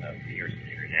at Pearson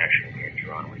International here in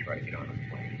Toronto and try to get on a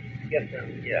plane? Yes,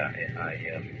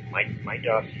 my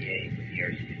dossier with the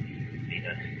RCMP may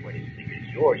not be quite as big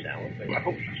as yours, Alan, but I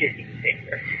hope you're getting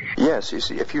there. Yes, you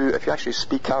see, if you actually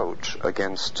speak out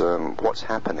against what's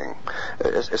happening,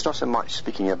 it's not so much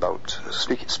speaking about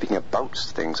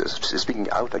things, it's speaking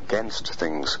out against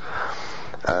things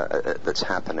that's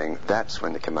happening. That's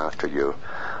when they come after you.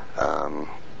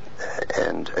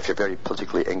 And if you're very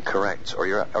politically incorrect, or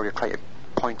you're trying to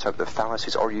point out the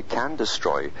fallacies, or you can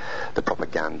destroy the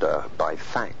propaganda by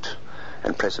fact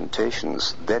and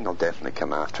presentations, then they'll definitely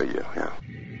come after you. Yeah.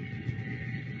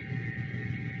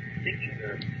 Thinking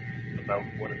about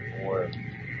one of the more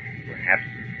perhaps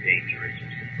dangerous or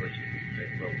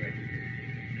subversive programs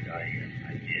that I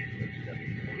did was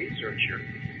a researcher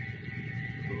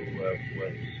who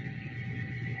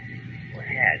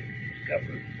had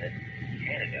discovered that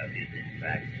Canada is in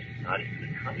fact not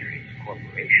even a country, it's a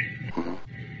corporation. Mm-hmm.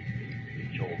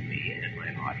 He told me and my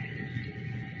audience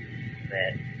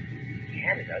that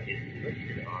Canada is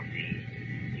listed on the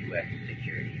U.S.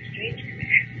 Securities Exchange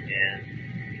Commission, and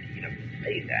you know,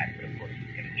 say that, but of course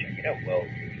he's going to check it out. Well,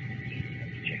 easy enough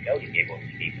to check out. He gave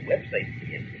the website to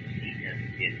the SEC, and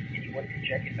anyone can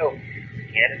check it out.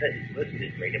 Canada is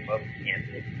listed right above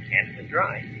Canada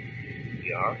Dry.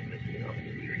 We are listed on the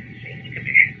Securities Exchange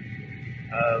Commission.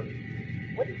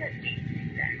 What does that mean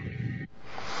exactly?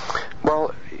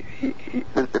 Well,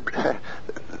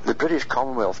 the British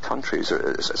Commonwealth countries,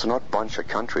 it's an odd bunch of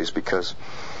countries because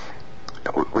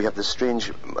we have this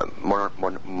strange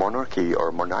monarchy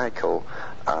or monarchical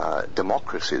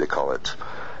democracy, they call it.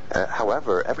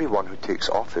 However, everyone who takes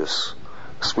office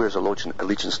swears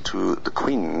allegiance to the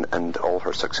Queen and all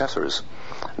her successors,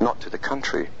 not to the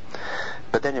country.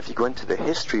 But then if you go into the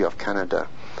history of Canada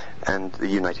and the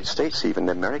United States, even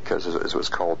the Americas, as it was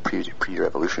called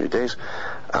pre-revolutionary days,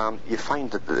 you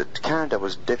find that Canada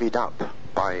was divvied up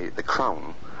by the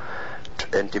Crown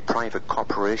into private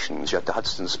corporations. You had the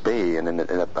Hudson's Bay and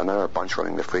another bunch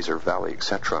running the Fraser Valley,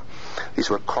 etc. These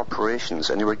were corporations,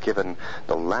 and they were given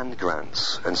the land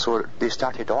grants, and so they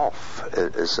started off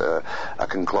as a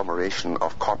conglomeration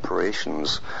of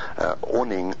corporations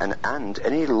owning, and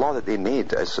any law that they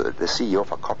made as the CEO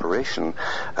of a corporation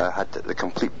had the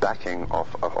complete backing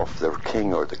of their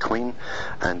king or the queen,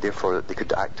 and therefore they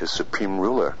could act as supreme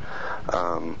ruler.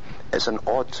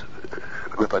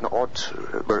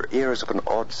 We're heirs of an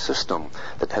odd system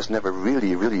that has never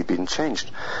really been changed.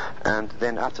 And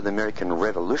then after the American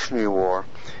Revolutionary War,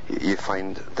 you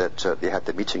find that they had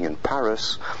the meeting in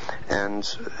Paris, and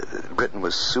Britain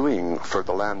was suing for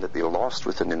the land that they lost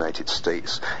within the United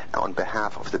States on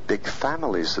behalf of the big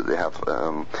families that they have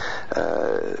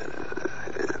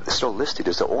still listed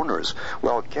as the owners.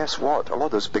 Well, guess what? A lot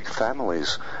of those big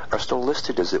families are still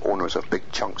listed as the owners of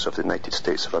big chunks of the United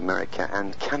States of America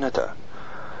and Canada.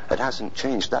 It hasn't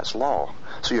changed. That's law.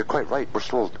 So you're quite right. We're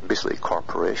still basically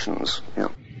corporations. Yeah.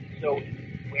 So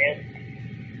when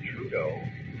Trudeau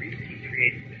briefly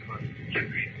created the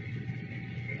Constitution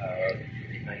of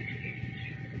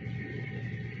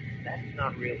 1982, that's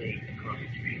not really a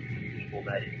Constitution for the people.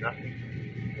 That is nothing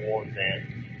more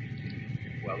than,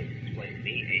 well, it's explained to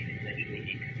me, essentially a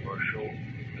commercial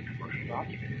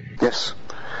document. Yes.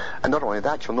 And not only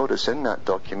that, you'll notice in that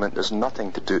document there's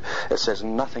nothing to do, it says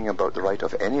nothing about the right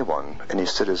of anyone, any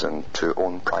citizen, to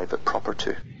own private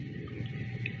property.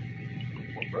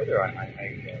 Well, further, I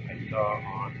saw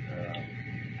on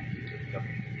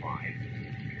W5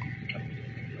 an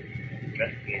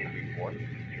investigative report from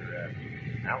Mr.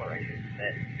 Mallory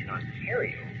that in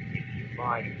Ontario, if you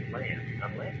buy land,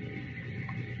 not land,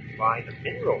 you buy the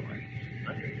mineral rights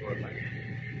under your land,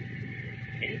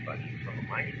 anybody from a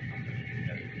mining company,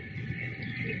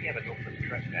 if you have an open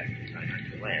trespassing sign on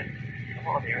your land, come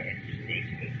on there and stake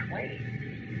a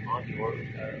claim on your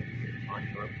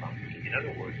property. In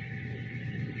other words,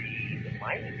 the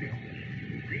mining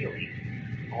company really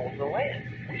owns the land.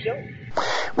 We don't.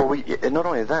 Well, not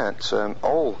only that,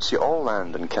 all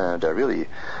land in Canada really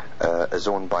is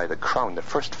owned by the Crown. The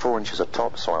first 4 inches of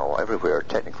topsoil everywhere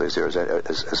technically is theirs,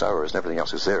 is ours, and everything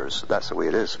else is theirs. That's the way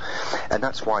it is. And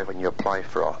that's why when you apply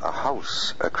for a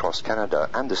house across Canada,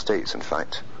 and the States in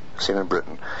fact, same in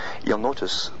Britain, you'll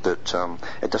notice that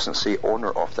it doesn't say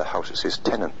owner of the house, it says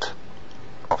tenant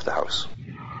of the house.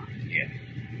 Yes,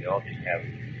 they all just have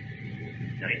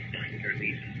 9-year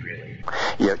leases, really.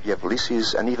 You have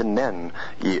leases, and even then,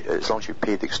 as long as you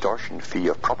pay the extortion fee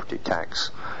of property tax,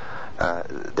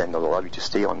 then they'll allow you to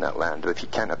stay on that land. But if you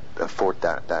can't afford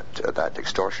that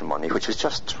extortion money, which is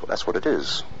just, that's what it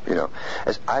is,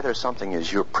 it's either something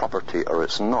is your property or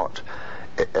it's not.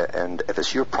 And if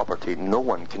it's your property, no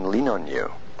one can lien on you,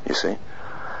 you see.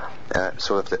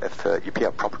 So if you pay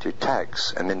a property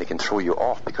tax and then they can throw you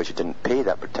off because you didn't pay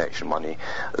that protection money,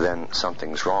 then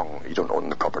something's wrong. You don't own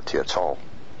the property at all.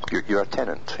 You're a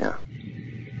tenant, yeah.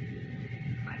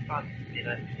 I thought the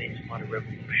United States fought a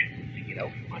revolution to get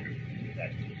out from under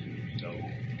that system. So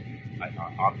I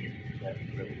thought obviously that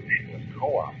revolution was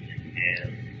co-opted,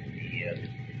 and the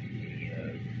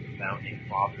founding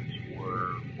fathers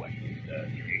were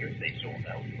traitors. They sold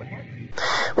out. What happened?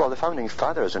 Well, the founding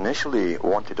fathers initially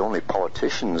wanted only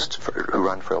politicians who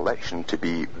ran for election to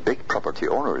be big property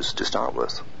owners to start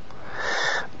with.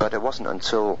 But it wasn't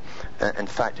until, in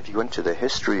fact, if you go into the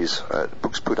histories,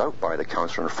 books put out by the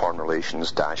Council on Foreign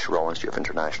Relations, Royal Institute of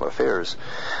International Affairs,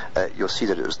 you'll see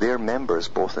that it was their members,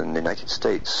 both in the United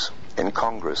States, in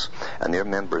Congress, and their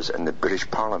members in the British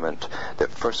Parliament,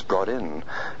 that first brought in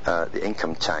the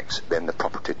income tax, then the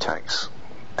property tax.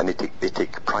 And they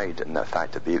take pride in the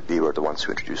fact that they were the ones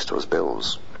who introduced those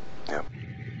bills. Yeah.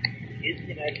 Is the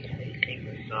United States a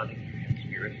Masonic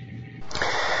conspiracy?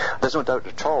 There's no doubt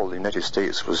at all the United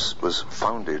States was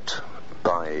founded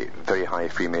by very high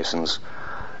Freemasons.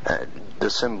 The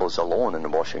symbols alone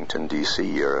in Washington,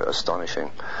 D.C. are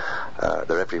astonishing.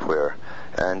 They're everywhere.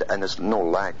 And there's no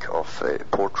lack of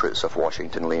portraits of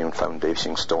Washington laying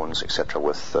foundation stones, etc.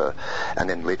 And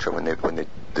then later when they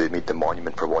made the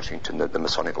monument for Washington, the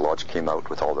Masonic Lodge came out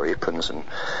with all their aprons, and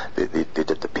they did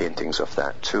the paintings of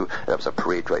that too. There was a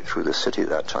parade right through the city at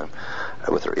that time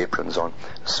with their aprons on.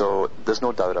 So there's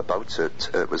no doubt about it.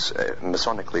 It was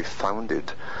Masonically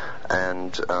founded,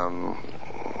 and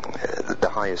the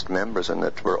highest members in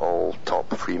it were all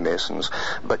top Freemasons.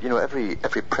 But every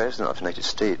president of the United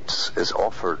States is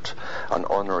offered an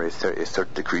honorary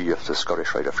third degree of the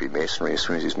Scottish Rite of Freemasonry as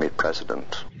soon as he's made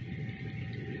president.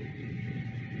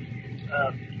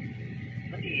 Let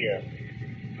me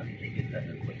take a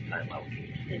quick time out. Can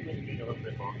you stay with me a little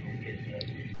bit longer?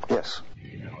 Yes.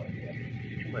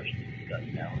 Too much to discuss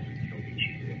now.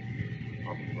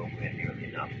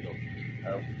 enough.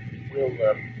 So we'll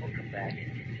come back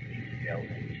and continue to delve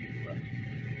into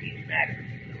these matters.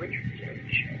 The Richard Sherry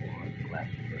Show on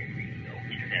Glastonbury Radio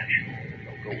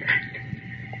International. Go ahead.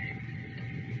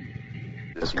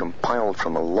 It's compiled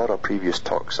from a lot of previous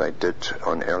talks I did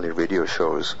on early radio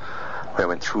shows, where I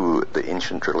went through the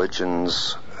ancient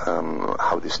religions,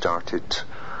 how they started,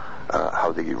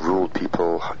 how they ruled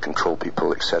people, controlled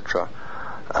people, etc.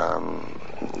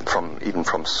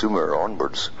 From Sumer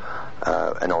onwards,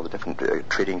 and all the different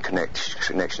trading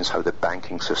connections, how the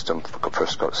banking system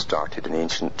first got started in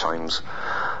ancient times,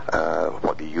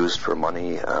 what they used for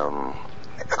money.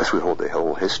 Because we hold the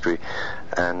whole history,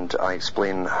 and I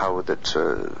explain how that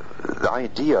the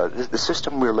idea, the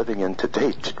system we're living in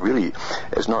today, really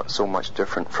is not so much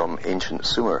different from ancient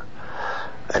Sumer.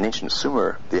 In ancient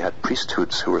Sumer, they had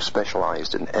priesthoods who were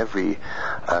specialized in every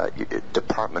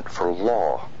department for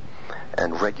law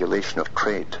and regulation of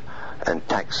trade and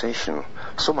taxation,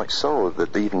 so much so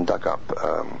that they even dug up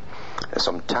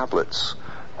some tablets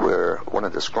where one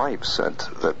of the scribes said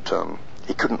that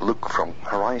he couldn't look from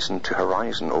horizon to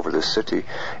horizon over the city.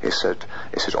 He said,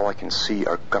 all I can see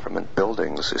are government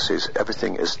buildings. He says,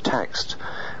 everything is taxed.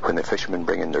 When the fishermen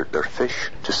bring in their fish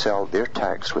to sell, they're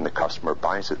taxed. When the customer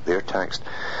buys it, they're taxed.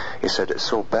 He said, it's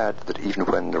so bad that even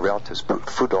when the relatives put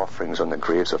food offerings on the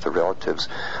graves of the relatives,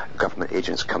 government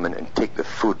agents come in and take the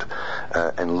food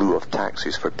in lieu of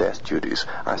taxes for death duties.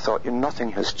 I thought,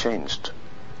 nothing has changed.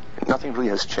 Nothing really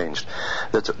has changed.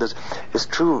 It's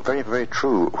true, very, very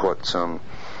true, what Sir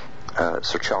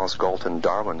Charles Galton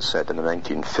Darwin said in the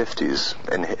 1950s,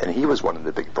 and he was one of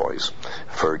the big boys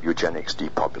for eugenics,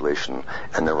 depopulation,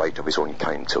 and the right of his own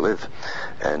kind to live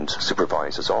and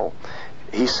supervise us all.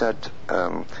 He said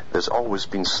there's always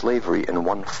been slavery in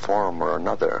one form or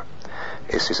another.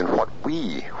 He says, and what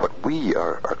we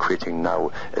are creating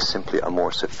now is simply a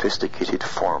more sophisticated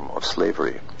form of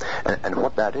slavery. And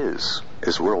what that is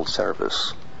world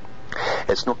service.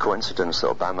 It's no coincidence that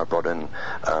Obama brought in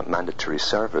mandatory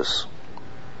service.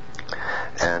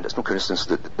 And it's no coincidence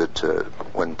that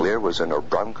when Blair was in, or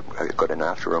Brown got in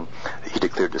after him, he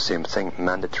declared the same thing,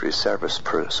 mandatory service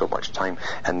for so much time.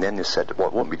 And then they said, well,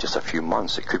 it won't be just a few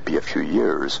months, it could be a few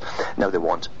years. Now they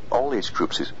want all age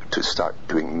groups to start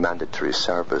doing mandatory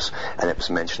service. And it was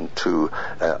mentioned too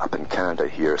up in Canada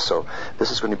here. So this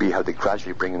is going to be how they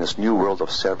gradually bring in this new world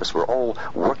of service. We're all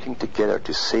working together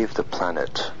to save the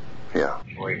planet. Yeah.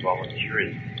 For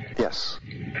volunteerism. Yes.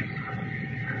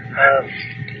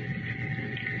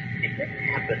 It doesn't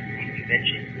happen. You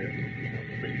mentioned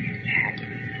when you tax,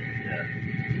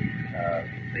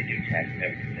 they do tax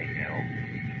everything now.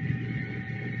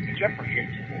 It's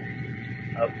reprehensible,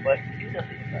 but do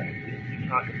nothing about it. We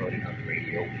talk about it on the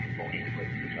radio, we phone into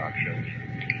the talk shows,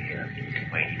 we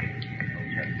might even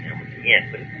protest now and again,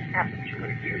 but it didn't happen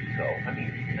 200 years ago. I mean,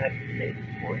 the United States, of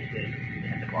course,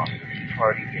 had the Boston Tea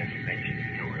Party, as you mentioned,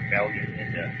 rebellion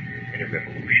and a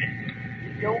revolution.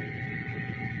 We don't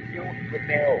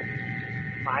rebel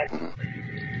violently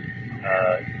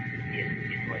in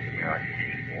North America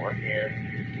anymore,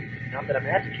 and not that I'm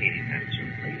advocating that,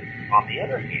 certainly. On the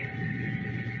other hand,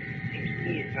 it seems to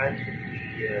me at times that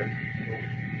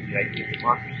the idea of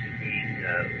democracy being,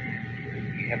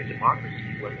 you have a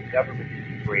democracy where the government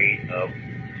is afraid of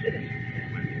citizens,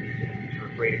 and when the citizens are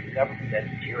afraid of the government, that's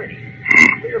tyranny.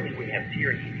 Clearly we have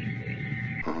tyranny these days.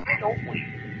 Why don't we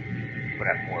put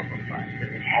up more of a fuss?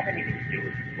 Does it have anything to do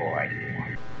with fluoride in the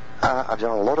water? I've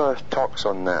done a lot of talks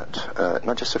on that,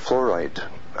 not just the fluoride.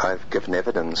 I've given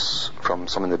evidence from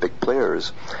some of the big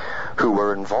players who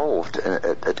were involved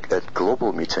at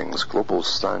global meetings, global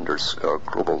standards, or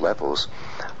global levels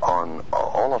on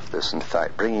all of this, in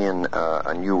fact, bringing in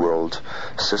a new world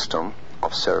system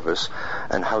of service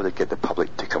and how they get the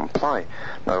public to comply.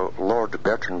 Now, Lord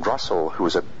Bertrand Russell, who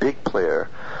was a big player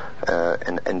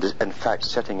in fact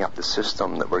setting up the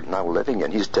system that we're now living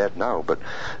in, he's dead now, but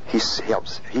he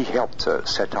helped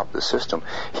set up the system.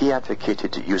 He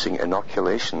advocated using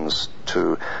inoculations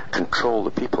to control the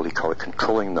people. He called it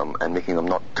controlling them and making them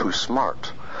not too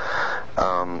smart.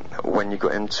 When you go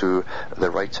into the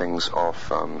writings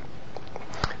of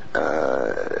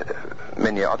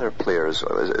many other players,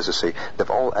 as I say, they've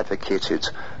all advocated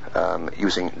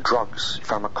using drugs,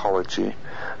 pharmacology,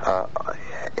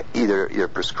 either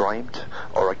prescribed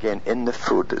or again in the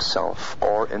food itself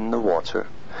or in the water.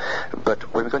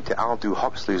 But when we go into Aldous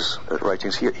Huxley's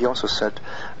writings, he also said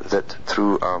that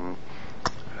through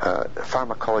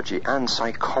pharmacology and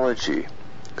psychology,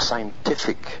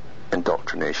 scientific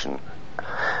indoctrination,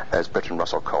 as Bertrand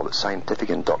Russell called it, scientific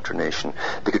indoctrination,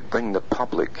 they could bring the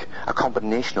public, a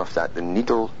combination of that, the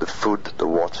needle, the food, the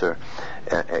water,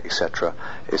 etc.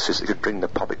 It says it could bring the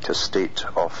public to a state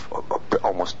of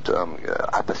almost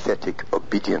apathetic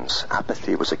obedience.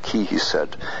 Apathy was a key, he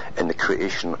said, in the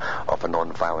creation of a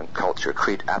non-violent culture.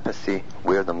 Create apathy,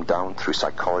 wear them down through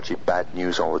psychology, bad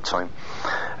news all the time,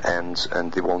 and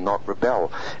they will not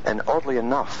rebel. And oddly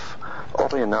enough,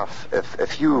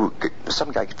 if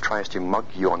some guy tries to mug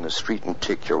you on the street and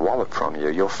take your wallet from you,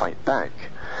 you'll fight back.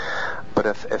 But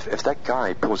if that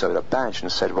guy pulls out a badge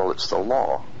and said, well, it's the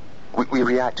law, we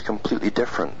react completely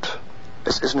different.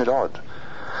 Isn't it odd?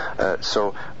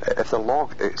 So if the law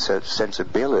sends a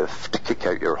bailiff to kick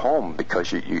out your home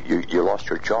because you lost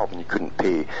your job and you couldn't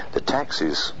pay the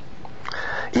taxes,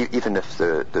 even if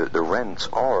the rent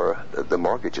or the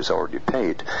mortgage is already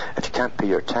paid, if you can't pay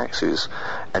your taxes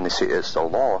and they say it's the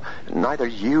law, neither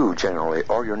you generally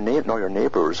or your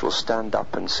neighbors will stand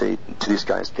up and say to these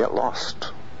guys, get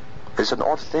lost. It's an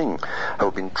odd thing how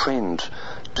we've been trained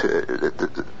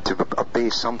to obey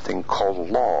something called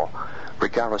law,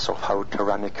 regardless of how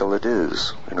tyrannical it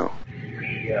is, you know.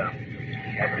 We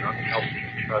have an unhealthy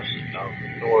trust of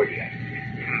authority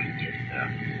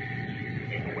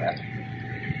in the West.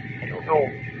 I don't know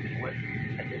what,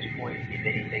 at this point, if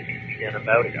anything can be done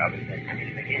about it, other than,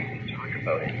 again, we talk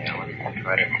about it now and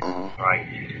try to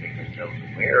make ourselves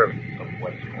aware of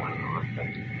what's going on,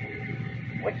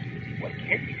 but what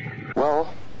can be done?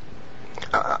 Well,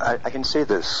 I can say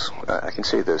this.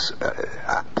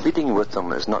 Pleading with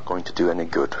them is not going to do any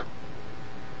good.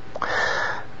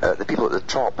 The people at the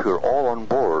top who are all on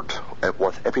board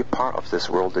with every part of this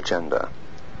world agenda,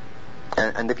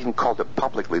 and they've even called it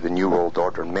publicly the New World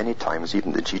Order many times,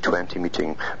 even the G20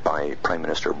 meeting by Prime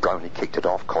Minister Brown, he kicked it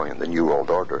off calling it the New World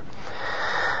Order,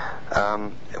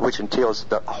 which entails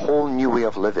a whole new way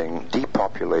of living,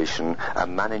 depopulation, a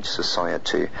managed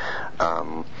society,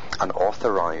 an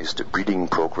authorized breeding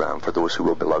program for those who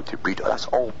will be allowed to breed. That's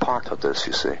all part of this,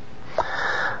 you see.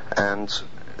 And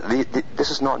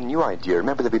this is not a new idea.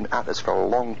 Remember, they've been at this for a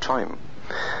long time.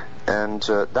 And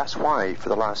that's why, for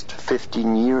the last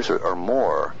 15 years or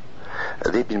more,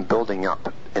 they've been building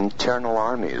up internal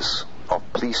armies of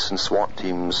police and SWAT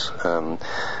teams,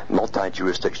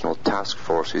 multi-jurisdictional task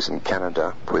forces in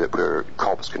Canada, where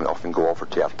cops can often go over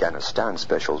to Afghanistan,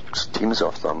 special teams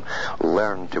of them,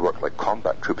 learn to work like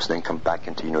combat troops, and then come back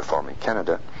into uniform in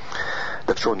Canada.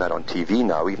 They've shown that on TV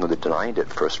now, even though they denied it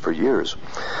first for years.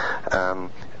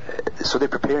 So they're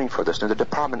preparing for this. Now, the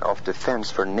Department of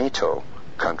Defense for NATO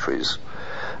countries,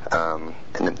 and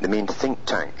the main think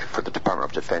tank for the Department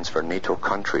of Defense for NATO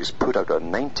countries, put out a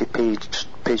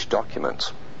 90-page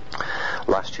document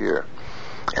last year,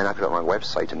 and I put it on my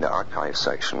website in the archive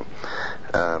section,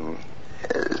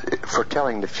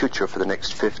 foretelling the future for the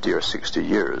next 50 or 60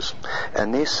 years.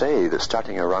 And they say that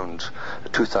starting around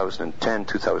 2010,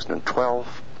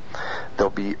 2012, there'll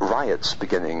be riots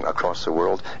beginning across the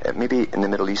world, maybe in the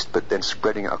Middle East, but then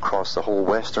spreading across the whole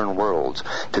Western world,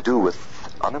 to do with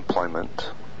unemployment,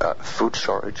 food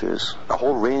shortages, a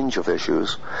whole range of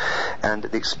issues, and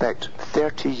they expect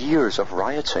 30 years of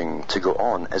rioting to go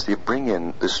on as they bring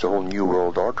in this whole New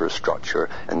World Order structure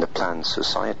and the planned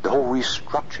society. The whole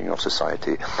restructuring of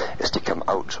society is to come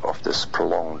out of this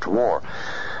prolonged war.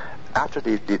 After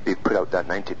they put out that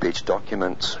 90-page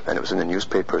document, and it was in the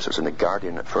newspapers, it was in The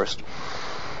Guardian at first,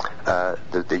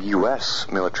 the U.S.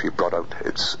 military brought out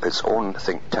its own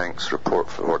think tank's report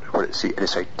for what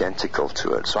it's identical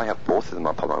to it. So I have both of them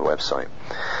up on my website.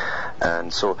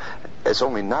 And so it's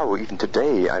only now, even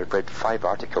today, I've read 5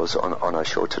 articles on a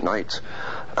show tonight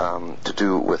to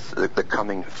do with the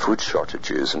coming food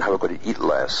shortages and how we're going to eat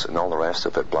less and all the rest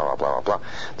of it, blah, blah, blah, blah, blah.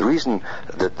 The reason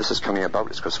that this is coming about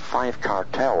is because 5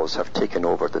 cartels have taken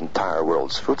over the entire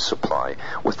world's food supply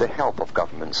with the help of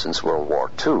governments since World War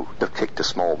II. They've kicked the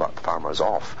small farmers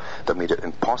off. They've made it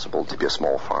impossible to be a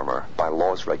small farmer by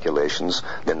laws, regulations,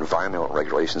 the environmental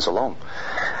regulations alone.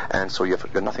 And so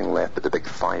you've got nothing left but the big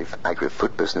 5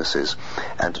 agri-food businesses.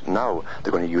 And now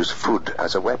they're going to use food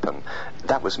as a weapon.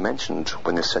 That was mentioned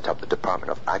when they set up the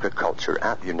Department of Agriculture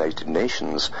at the United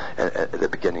Nations at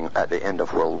the end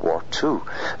of World War II.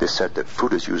 They said that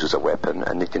food is used as a weapon,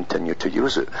 and they continue to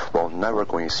use it. Well, now we're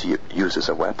going to see it used as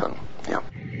a weapon. Yeah.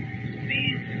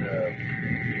 These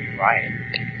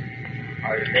riots,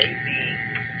 are they being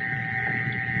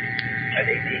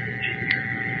engineered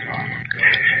to talk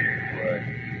or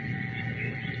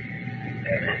used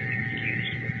as an excuse,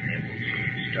 for example,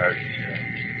 to start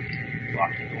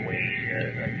locking away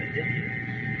the distance?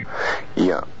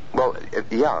 Yeah. Well,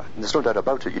 yeah, there's no doubt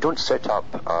about it. You don't set up,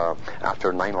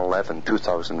 after 9/11,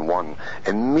 2001,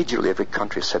 immediately every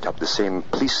country set up the same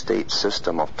police state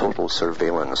system of total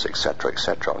surveillance, etc.,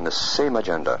 on the same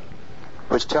agenda.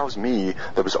 which tells me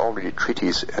there was already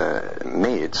treaties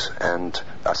made and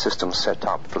a system set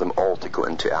up for them all to go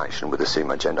into action with the same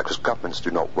agenda, because governments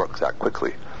do not work that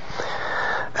quickly.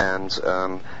 And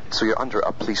so you're under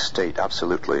a police state,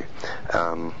 absolutely.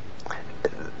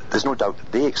 There's no doubt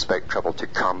they expect trouble to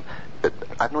come, but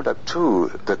I've no doubt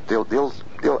too that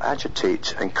they'll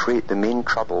agitate and create the main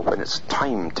trouble when it's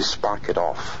time to spark it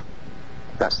off.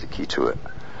 That's the key to it.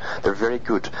 They're very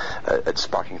good at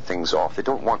sparking things off. They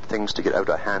don't want things to get out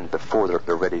of hand before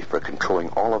they're ready for controlling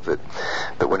all of it.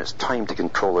 But when it's time to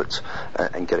control it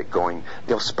and get it going,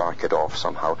 they'll spark it off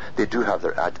somehow. They do have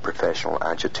their professional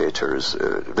agitators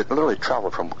that literally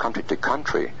travel from country to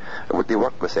country. They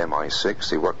work with MI6,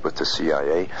 they work with the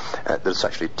CIA. There's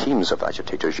actually teams of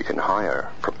agitators you can hire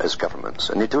as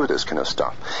governments, and they do this kind of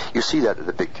stuff. You see that at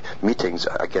the big meetings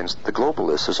against the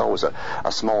globalists. There's always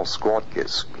a small squad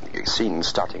gets seen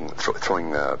starting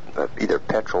throwing either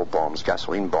petrol bombs,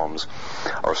 gasoline bombs,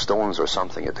 or stones or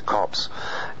something at the cops.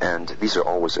 And these are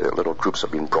always little groups that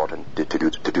have been brought in to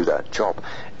do that job.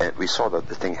 And we saw the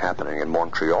thing happening in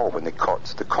Montreal when they caught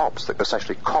the cops. It was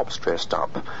actually cops dressed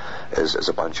up as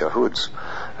a bunch of hoods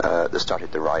that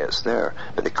started the riots there.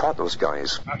 But they caught those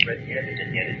guys. Not read yet,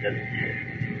 and yet it doesn't.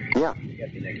 Yeah.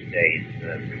 The next day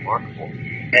is remarkable.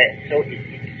 And so it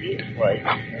seems like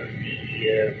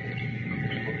the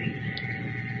police,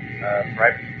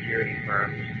 private security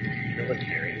firms,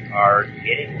 military are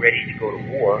getting ready to go to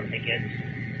war against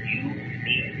you,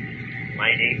 me,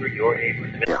 my neighbor, your neighbor,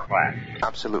 the middle class.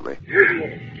 Absolutely. You're the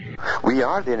enemy. We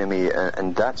are the enemy,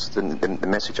 and that's the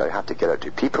message I have to get out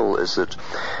to people, is that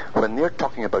when they're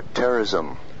talking about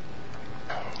terrorism,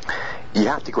 you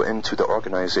have to go into the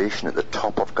organization at the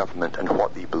top of government and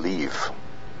what they believe.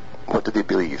 What do they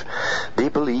believe? They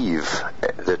believe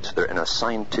that they're in a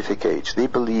scientific age. They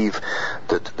believe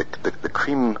that the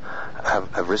cream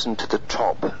have risen to the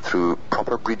top through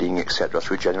proper breeding, etc.,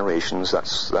 through generations.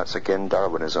 That's again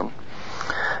Darwinism.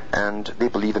 And they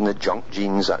believe in the junk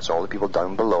genes. That's all the people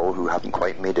down below who haven't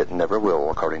quite made it and never will,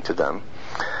 according to them.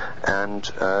 And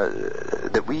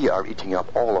that we are eating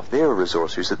up all of their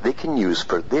resources that they can use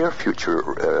for their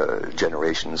future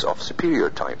generations of superior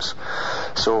types.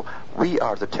 So we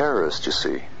are the terrorists, you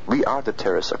see. We are the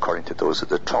terrorists according to those at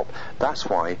the top. That's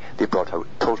why they brought out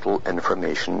Total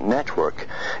Information Network.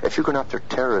 If you're going after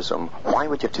terrorism, why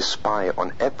would you have to spy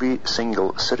on every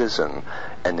single citizen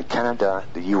in Canada,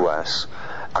 the US,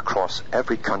 across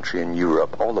every country in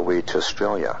Europe, all the way to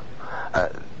Australia?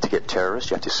 To get terrorists,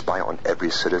 you have to spy on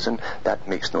every citizen. That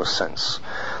makes no sense.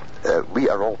 We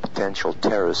are all potential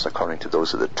terrorists according to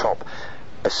those at the top,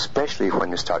 especially when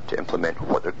they start to implement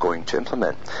what they're going to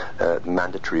implement.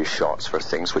 Mandatory shots for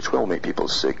things which will make people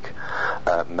sick.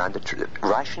 Mandatory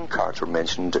ration cards were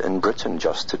mentioned in Britain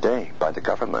just today by the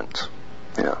government.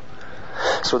 Yeah.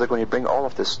 So they're going to bring all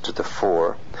of this to the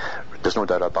fore. There's no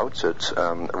doubt about it.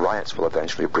 Riots will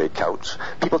eventually break out.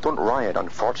 People don't riot,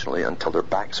 unfortunately, until their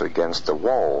backs are against the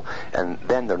wall, and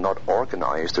then they're not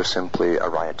organized. They're simply a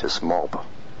riotous mob,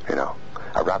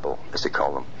 a rabble, as they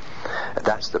call them.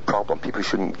 That's the problem. People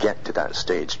shouldn't get to that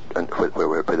stage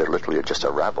where they're literally just a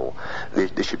rabble.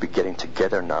 They should be getting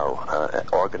together now,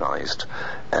 organized,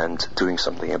 and doing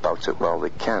something about it while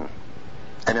they can.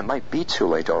 And it might be too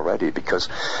late already, because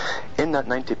in that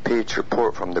 90-page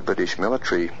report from the British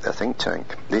military think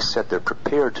tank, they said they're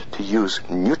prepared to use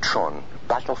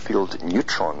battlefield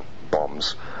neutron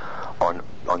bombs on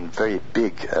very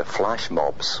big flash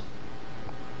mobs.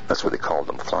 That's what they call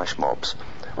them, flash mobs,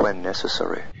 when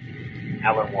necessary.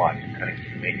 Alan Watts, cutting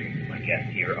through the matrix, my guest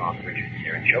here on the Richard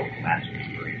Syrett Show,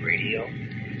 Glastonbury Radio.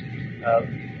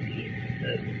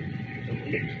 The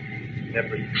least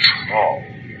members all.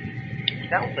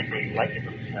 Sounds like they liken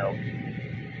themselves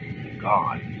to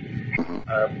God.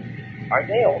 Mm-hmm. Are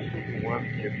they also the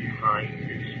ones that are behind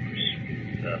this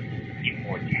pursuit of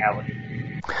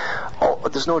immortality? Oh,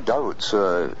 there's no doubt.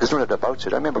 There's no doubt about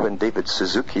it. I remember when David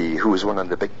Suzuki, who was one of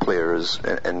the big players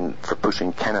for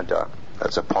pushing Canada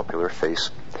as a popular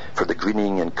face for the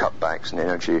greening and cutbacks and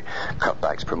energy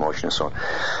cutbacks promotion and so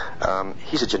on.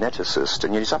 He's a geneticist,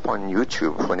 and he's up on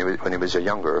YouTube when he was a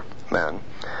younger man,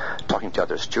 talking to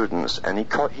other students, and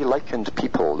he likened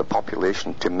people, the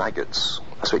population, to maggots.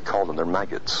 That's what he called them. They're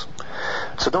maggots.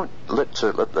 So don't let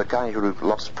the guy who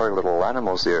loves very little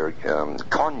animals there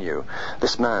con you.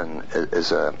 This man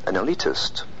is an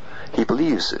elitist. He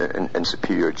believes in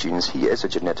superior genes. He is a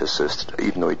geneticist,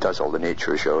 even though he does all the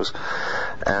nature shows.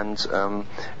 And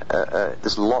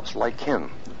there's lots like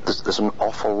him. There's an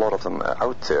awful lot of them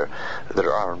out there that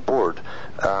are on board.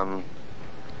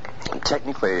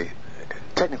 Technically,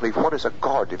 what is a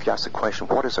god? If you ask the question,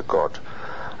 what is a god?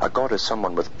 A god is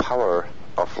someone with power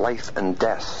of life and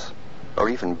death, or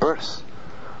even birth,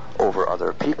 over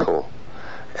other people.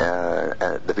 There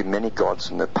have been many gods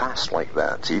in the past like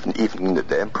that. Even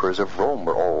the emperors of Rome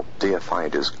were all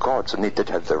deified as gods, and they did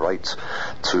have the right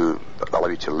to allow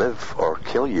you to live or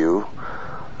kill you,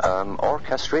 or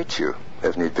castrate you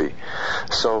if need be.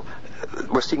 So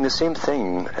we're seeing the same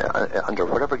thing under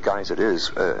whatever guise it is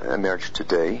emerge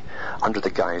today, under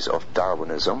the guise of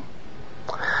Darwinism.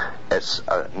 It's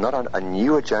not a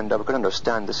new agenda. We're going to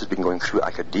understand this has been going through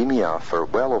academia for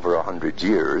well over 100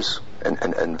 years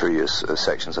in various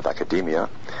sections of academia.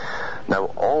 Now,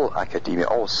 all academia,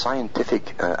 all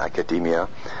scientific academia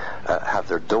have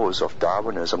their dose of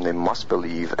Darwinism. They must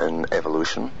believe in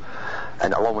evolution.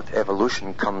 And along with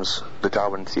evolution comes the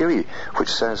Darwin theory, which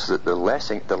says that the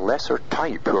lesser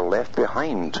type who are left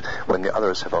behind when the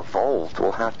others have evolved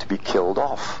will have to be killed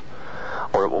off,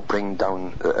 or it will bring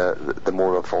down the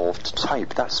more evolved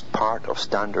type. That's part of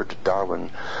standard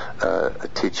Darwin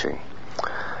teaching.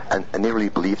 And they really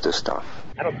believe this stuff.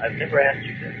 I've never asked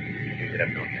you this. That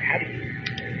I've known you. How do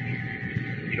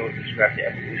you don't describe the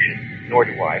evolution, nor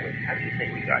do I, but how do you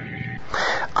think we got here?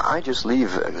 I just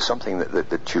leave something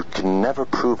that you can never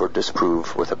prove or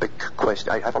disprove with a big question.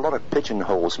 I have a lot of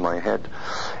pigeonholes in my head,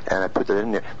 and I put it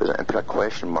in there and put a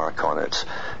question mark on it,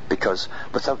 because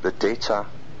without the data,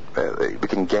 we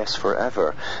can guess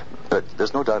forever. But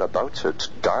there's no doubt about it,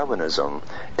 Darwinism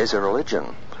is a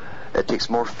religion. It takes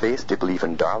more faith to believe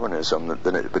in Darwinism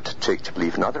than it would take to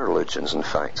believe in other religions, in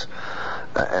fact.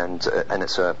 And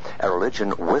it's a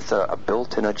religion with a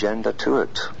built-in agenda to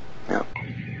it. Yeah.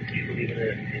 Do you believe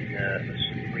in a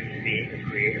supreme being, a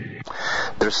creator?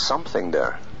 There's something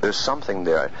there. There's something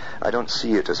there. I don't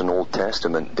see it as an Old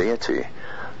Testament deity.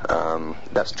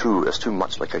 That's too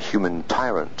much like a human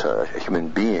tyrant, a human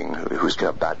being who's kind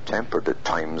of bad-tempered at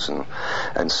times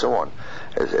and so on.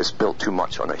 It's built too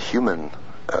much on a human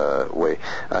way.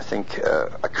 I think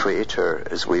a creator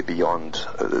is way beyond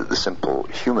the simple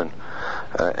human,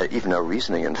 even our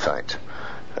reasoning, in fact.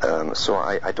 So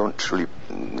I don't really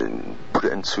put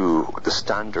it into the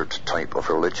standard type of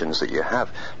religions that you have.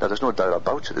 Now, there's no doubt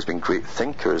about it. There's been great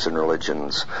thinkers in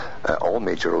religions, all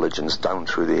major religions down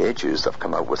through the ages that have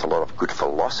come out with a lot of good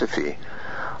philosophy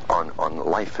on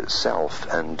life itself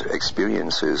and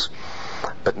experiences.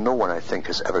 But no one, I think,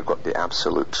 has ever got the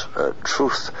absolute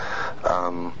truth.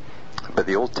 But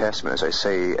the Old Testament, as I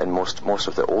say, and most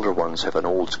of the older ones have an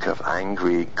old kind of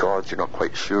angry God. You're not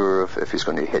quite sure if he's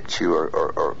going to hit you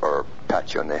or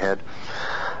pat you on the head.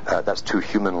 That's too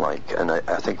human-like, and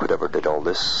I think whatever did all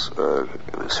this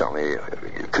certainly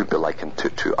could be likened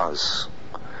to us.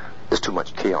 There's too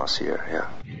much chaos here, yeah.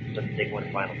 Let's take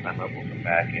one final time up. We'll come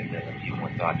back and let's see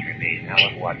what thoughts remain.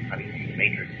 Alan Watt, cutting through the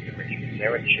matrix, the Richard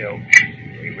Syrett Show,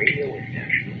 Radio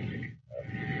International.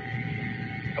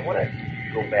 I want to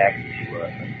go back to our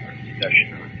discussion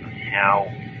on how,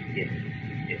 if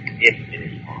it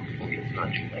is possible, it's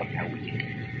not too late, how we can,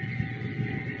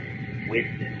 with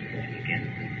this,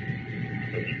 against this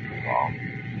social law,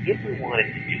 if we wanted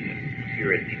to do it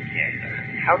here in Canada,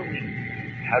 how do we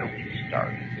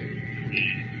start?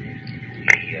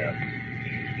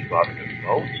 We bother to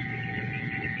vote? Can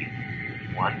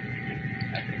we one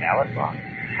at the ballot box?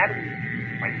 How do we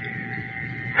fight this?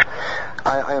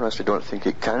 I honestly don't think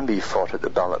it can be fought at the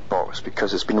ballot box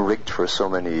because it's been rigged for so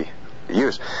many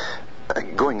years.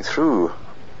 Going through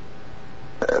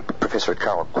Professor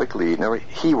Carroll quickly, now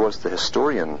he was the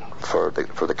historian for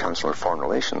the Council on Foreign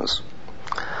Relations,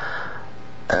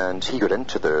 and he got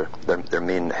into their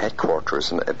main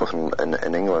headquarters both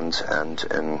in England and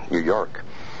in New York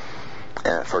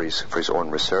for his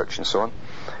own research and so on.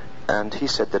 And he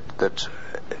said that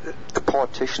the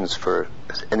politicians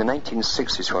in the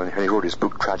 1960s when he wrote his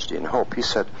book Tragedy and Hope, he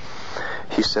said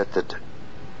that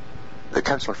the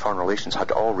Council on Foreign Relations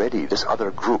this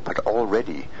other group had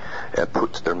already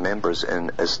put their members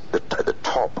in as at the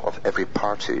top of every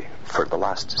party for the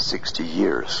last 60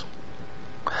 years.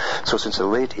 So since the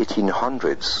late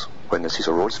 1800s, when the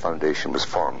Cecil Rhodes Foundation was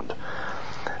formed,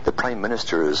 the prime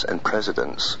ministers and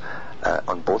presidents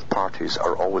on both parties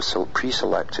are always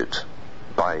pre-selected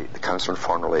by the Council on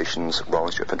Foreign Relations, Royal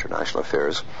Institute of International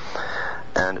Affairs,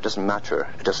 and it doesn't matter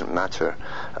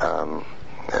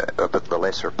about the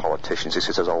lesser politicians. He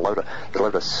says they're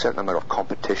allowed a certain amount of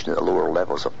competition at the lower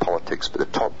levels of politics, but the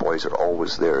top boys are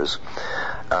always theirs.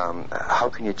 How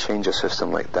can you change a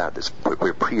system like that?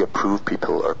 Where pre-approved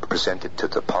people are presented to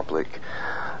the public,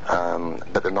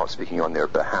 but they're not speaking on their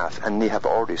behalf, and they have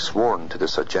already sworn to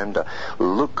this agenda.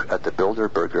 Look at the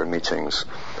Bilderberger meetings.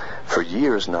 For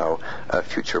years now,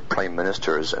 future prime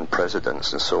ministers and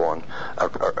presidents and so on,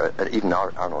 even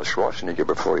Arnold Schwarzenegger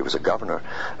before he was a governor,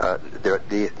 they're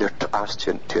asked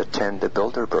to attend the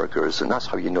Bilderbergers, and that's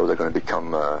how you know they're going to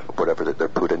become whatever that they're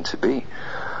put in to be.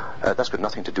 That's got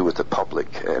nothing to do with the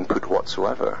public input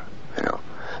whatsoever. You know,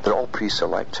 they're all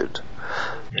pre-selected.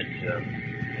 Bill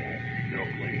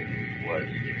Clinton was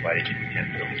invited to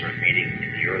attend the Bilderberg meeting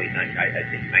in the early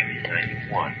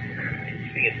 1991. And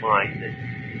keeping in mind that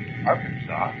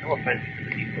Arkansas, no offense to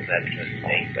the people of that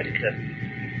state, but it's a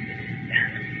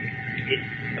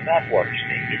backwater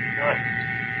state.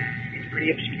 It's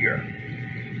pretty obscure.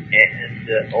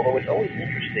 And although it's always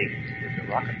interesting with the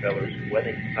Rockefellers, when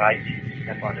they decide to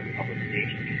step onto the public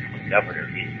stage and become a governor,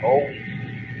 it's always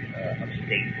a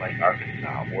state like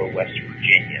Arkansas or West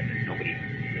Virginia that nobody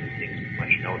really takes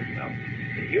much notice of.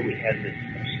 But here we had this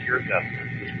obscure governor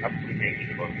who was probably making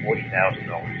about $40,000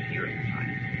 a year at the time.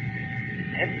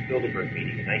 At the Bilderberg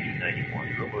meeting in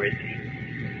 1991, rumor is that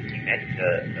he met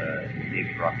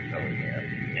David Rockefeller there,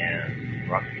 and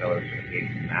Rockefeller sort of gave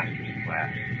him a master's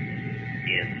class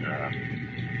in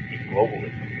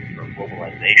globalism or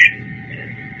globalization, and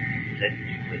said to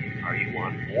Clinton, "Are you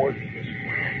on board with this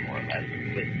plan, more or less?"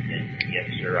 And Clinton said, "Yes,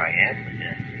 sir, I am."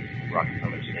 And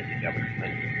Rockefeller said to Governor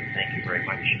Clinton, "Thank you very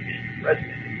much, Mr.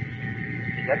 President."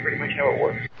 Is that pretty much how it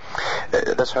works?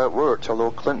 That's how it worked,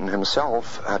 although Clinton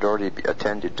himself had already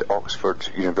attended Oxford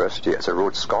University as a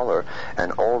Rhodes Scholar,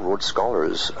 and all Rhodes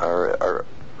Scholars are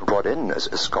brought in as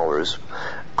scholars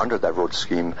under that Rhodes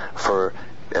scheme for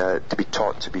to be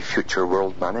taught to be future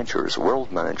world managers.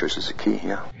 World managers is the key,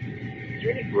 yeah. Is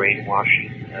there any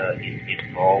brainwashing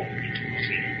involved in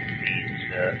these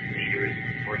leaders?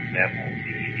 For example,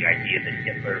 the idea that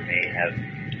Hitler may have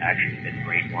actually been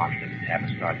brainwashed at the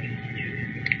Tavistock Institute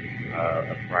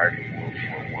prior to World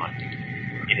War I,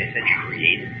 in a sense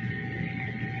created?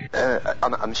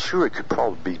 I'm sure it could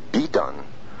probably be done.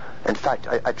 In fact,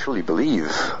 I truly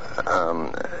believe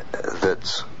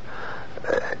that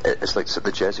it's like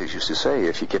the Jesuits used to say,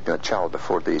 if you give me a child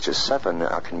before the age of 7,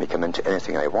 I can make him into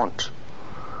anything I want.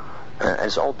 And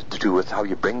it's all to do with how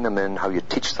you bring them in, how you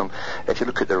teach them. If you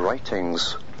look at the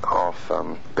writings of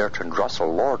Bertrand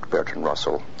Russell, Lord Bertrand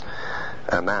Russell,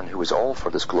 a man who was all for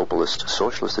this globalist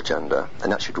socialist agenda,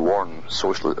 and that should warn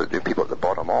the people at the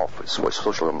bottom off. It's what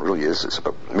socialism really is. It's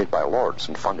made by lords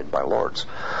and funded by lords.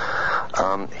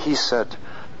 He said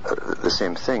the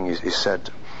same thing. He said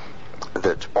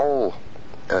that all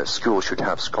schools should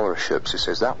have scholarships. He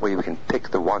says that way we can pick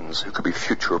the ones who could be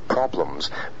future problems,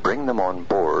 bring them on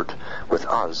board with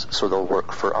us so they'll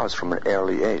work for us from an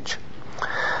early age.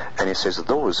 And he says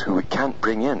those who we can't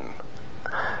bring in,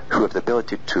 who have the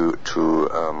ability to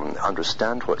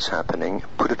understand what's happening,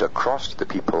 put it across to the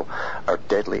people, are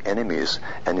deadly enemies,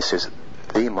 and he says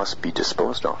they must be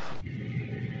disposed of.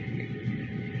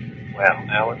 Well,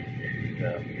 Alan,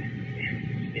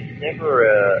 it's never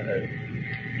a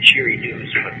cheery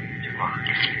news from tomorrow.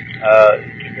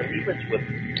 Can you leave us with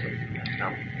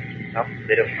some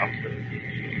bit of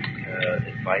uplifting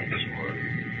advice, or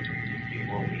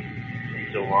will we stay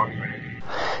so long for it?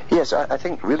 Yes, I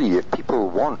think really if people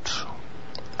want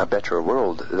a better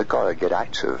world, they've got to get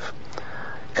active.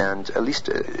 And at least,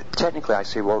 technically I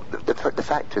say, well, the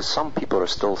fact is some people are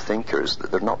still thinkers.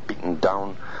 They're not beaten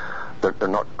down. They're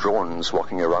not drones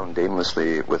walking around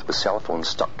aimlessly with cell phones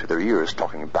stuck to their ears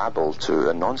talking babble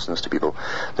to nonsense to people.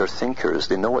 They're thinkers.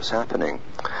 They know what's happening.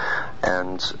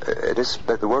 And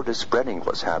the word is spreading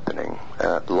what's happening.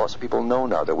 Lots of people know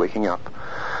now. They're waking up.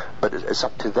 But it's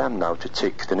up to them now to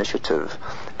take the initiative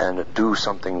and do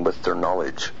something with their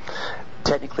knowledge.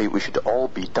 Technically, we should all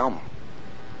be dumb.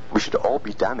 We should all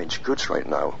be damaged goods right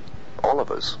now. All of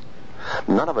us.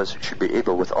 None of us should be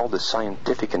able, with all the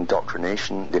scientific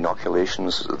indoctrination, the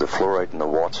inoculations, the fluoride in the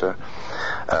water,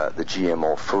 the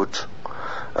GMO food,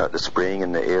 the spraying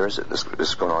in the airs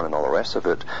that's going on and all the rest of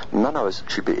it, none of us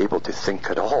should be able to think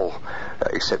at all,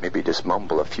 except maybe just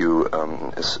mumble a few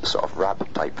sort of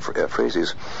rap-type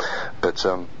phrases. But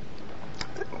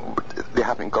they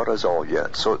haven't got us all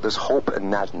yet. So there's hope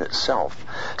in that in itself.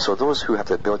 So those who have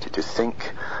the ability to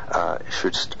think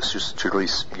should really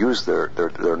use their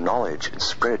knowledge and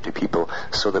spread it to people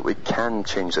so that we can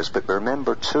change this. But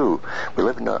remember too, we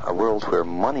live in a world where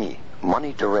money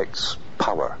directs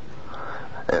power,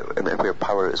 and where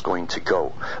power is going to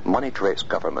go. Money directs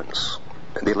governments.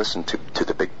 They listen to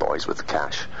the big boys with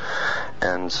cash.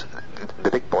 And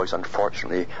the big boys,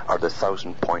 unfortunately, are the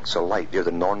 1,000 Points of Light. They're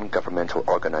the non-governmental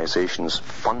organizations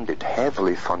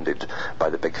heavily funded by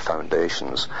the big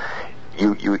foundations.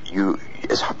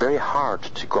 it's very hard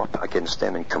to go up against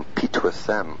them and compete with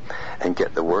them and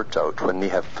get the word out when they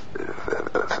have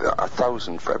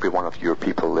 1,000 for every one of your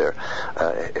people there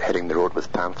hitting the road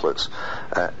with pamphlets.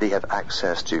 They have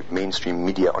access to mainstream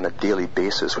media on a daily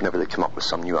basis whenever they come up with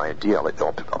some new idea, like the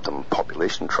Optimum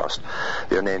Population Trust.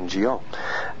 They're an NGO.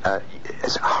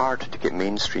 It's hard to get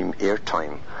mainstream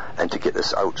airtime and to get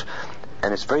this out.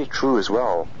 And it's very true as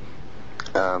well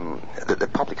that the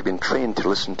public have been trained to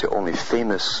listen to only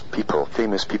famous people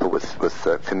with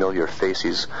familiar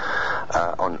faces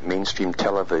on mainstream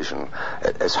television.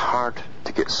 It's hard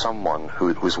to get someone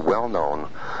who's well known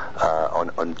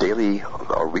on daily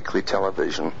or weekly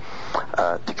television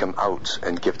to come out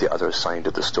and give the other side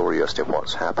of the story as to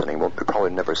what's happening. We'll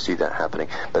probably never see that happening,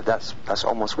 but that's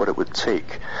almost what it would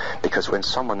take, because when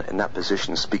someone in that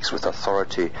position speaks with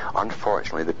authority,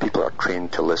 unfortunately the people are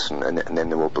trained to listen, and then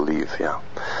they will believe.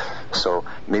 So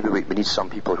maybe we need some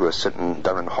people who are sitting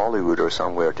down in Hollywood or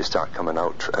somewhere to start coming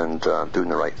out and doing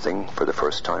the right thing for the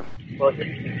first time. Well, it's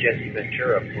interesting. Jesse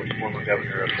Ventura, of course, former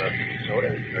governor of Minnesota,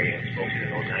 who's very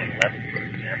outspoken on 9/11, for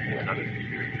example, and others,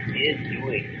 is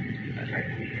doing, I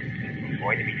believe, we're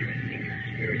going to be doing a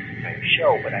conspiracy kind of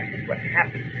show. But I think what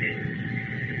happens is,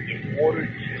 in order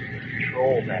to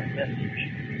control that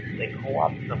message, they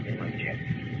co-opt something like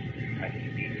Jesse. I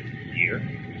think he's sincere,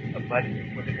 but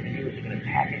what they're going to do is they're going to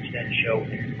package that show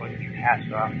and it's going to be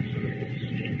passed off as sort of this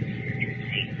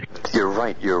entertainment. You're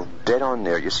right. You're dead on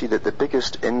there. You see that the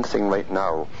biggest in thing right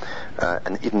now,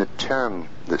 and even the term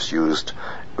that's used,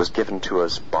 was given to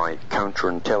us by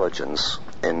counterintelligence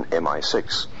in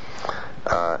MI6.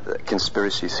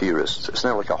 Conspiracy theorists. It's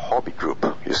now like a hobby group,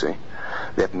 you see.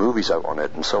 They have movies out on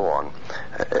it and so on.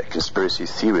 Conspiracy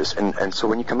theorists. And so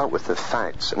when you come out with the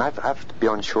facts, and I've been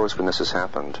on shows when this has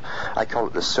happened, I call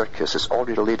it the circus. It's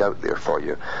already laid out there for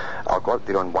you. I'll go out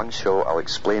there on one show, I'll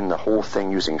explain the whole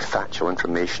thing using factual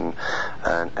information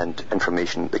and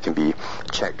information that can be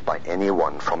checked by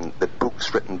anyone from the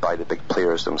books written by the big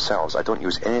players themselves. I don't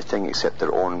use anything except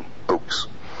their own books,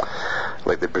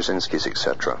 like the Brzezinskis,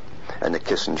 etc., and the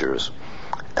Kissingers.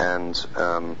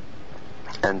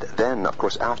 And then, of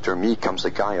course, after me comes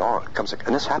the guy on,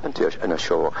 and this happened in a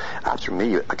show. After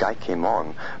me, a guy came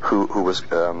on who was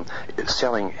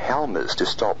selling helmets to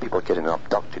stop people getting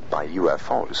abducted by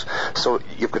UFOs. So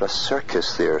you've got a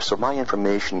circus there. So my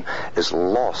information is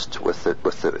lost with the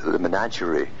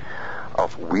menagerie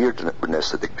of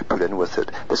weirdness that they put in with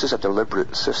it. This is a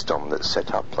deliberate system that's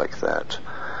set up like that.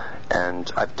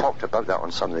 And I've talked about that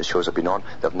on some of the shows I've been on.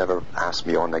 They've never asked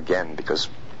me on again because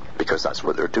that's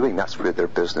what they're doing. That's where their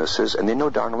business is, and they know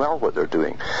darn well what they're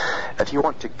doing. If you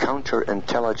want to counter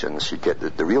intelligence, you get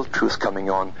the real truth coming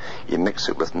on, you mix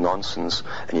it with nonsense,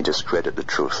 and you discredit the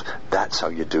truth. That's how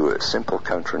you do it. Simple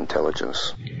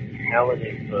counterintelligence. Alan,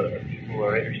 if people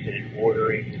are interested in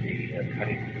ordering the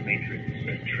Cutting Through the Matrix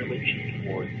trilogy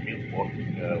or the new book,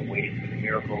 Waiting for the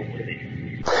Miracle, what do they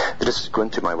do? They just go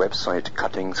into my website,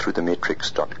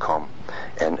 cuttingthroughthematrix.com,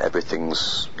 and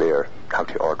everything's there, how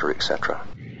to order, etc.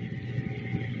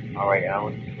 All right,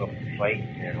 Alan, keep up the fight,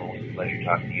 and always a pleasure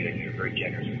talking to you, and you're very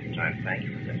generous with your time. Thank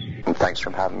you for this. And thanks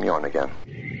for having me on again.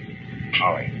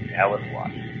 All right, Alan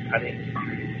Watts,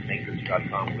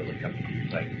 cuttingthroughthematrix.com. We'll look up the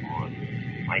site on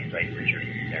my site,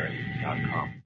 richardharris.com.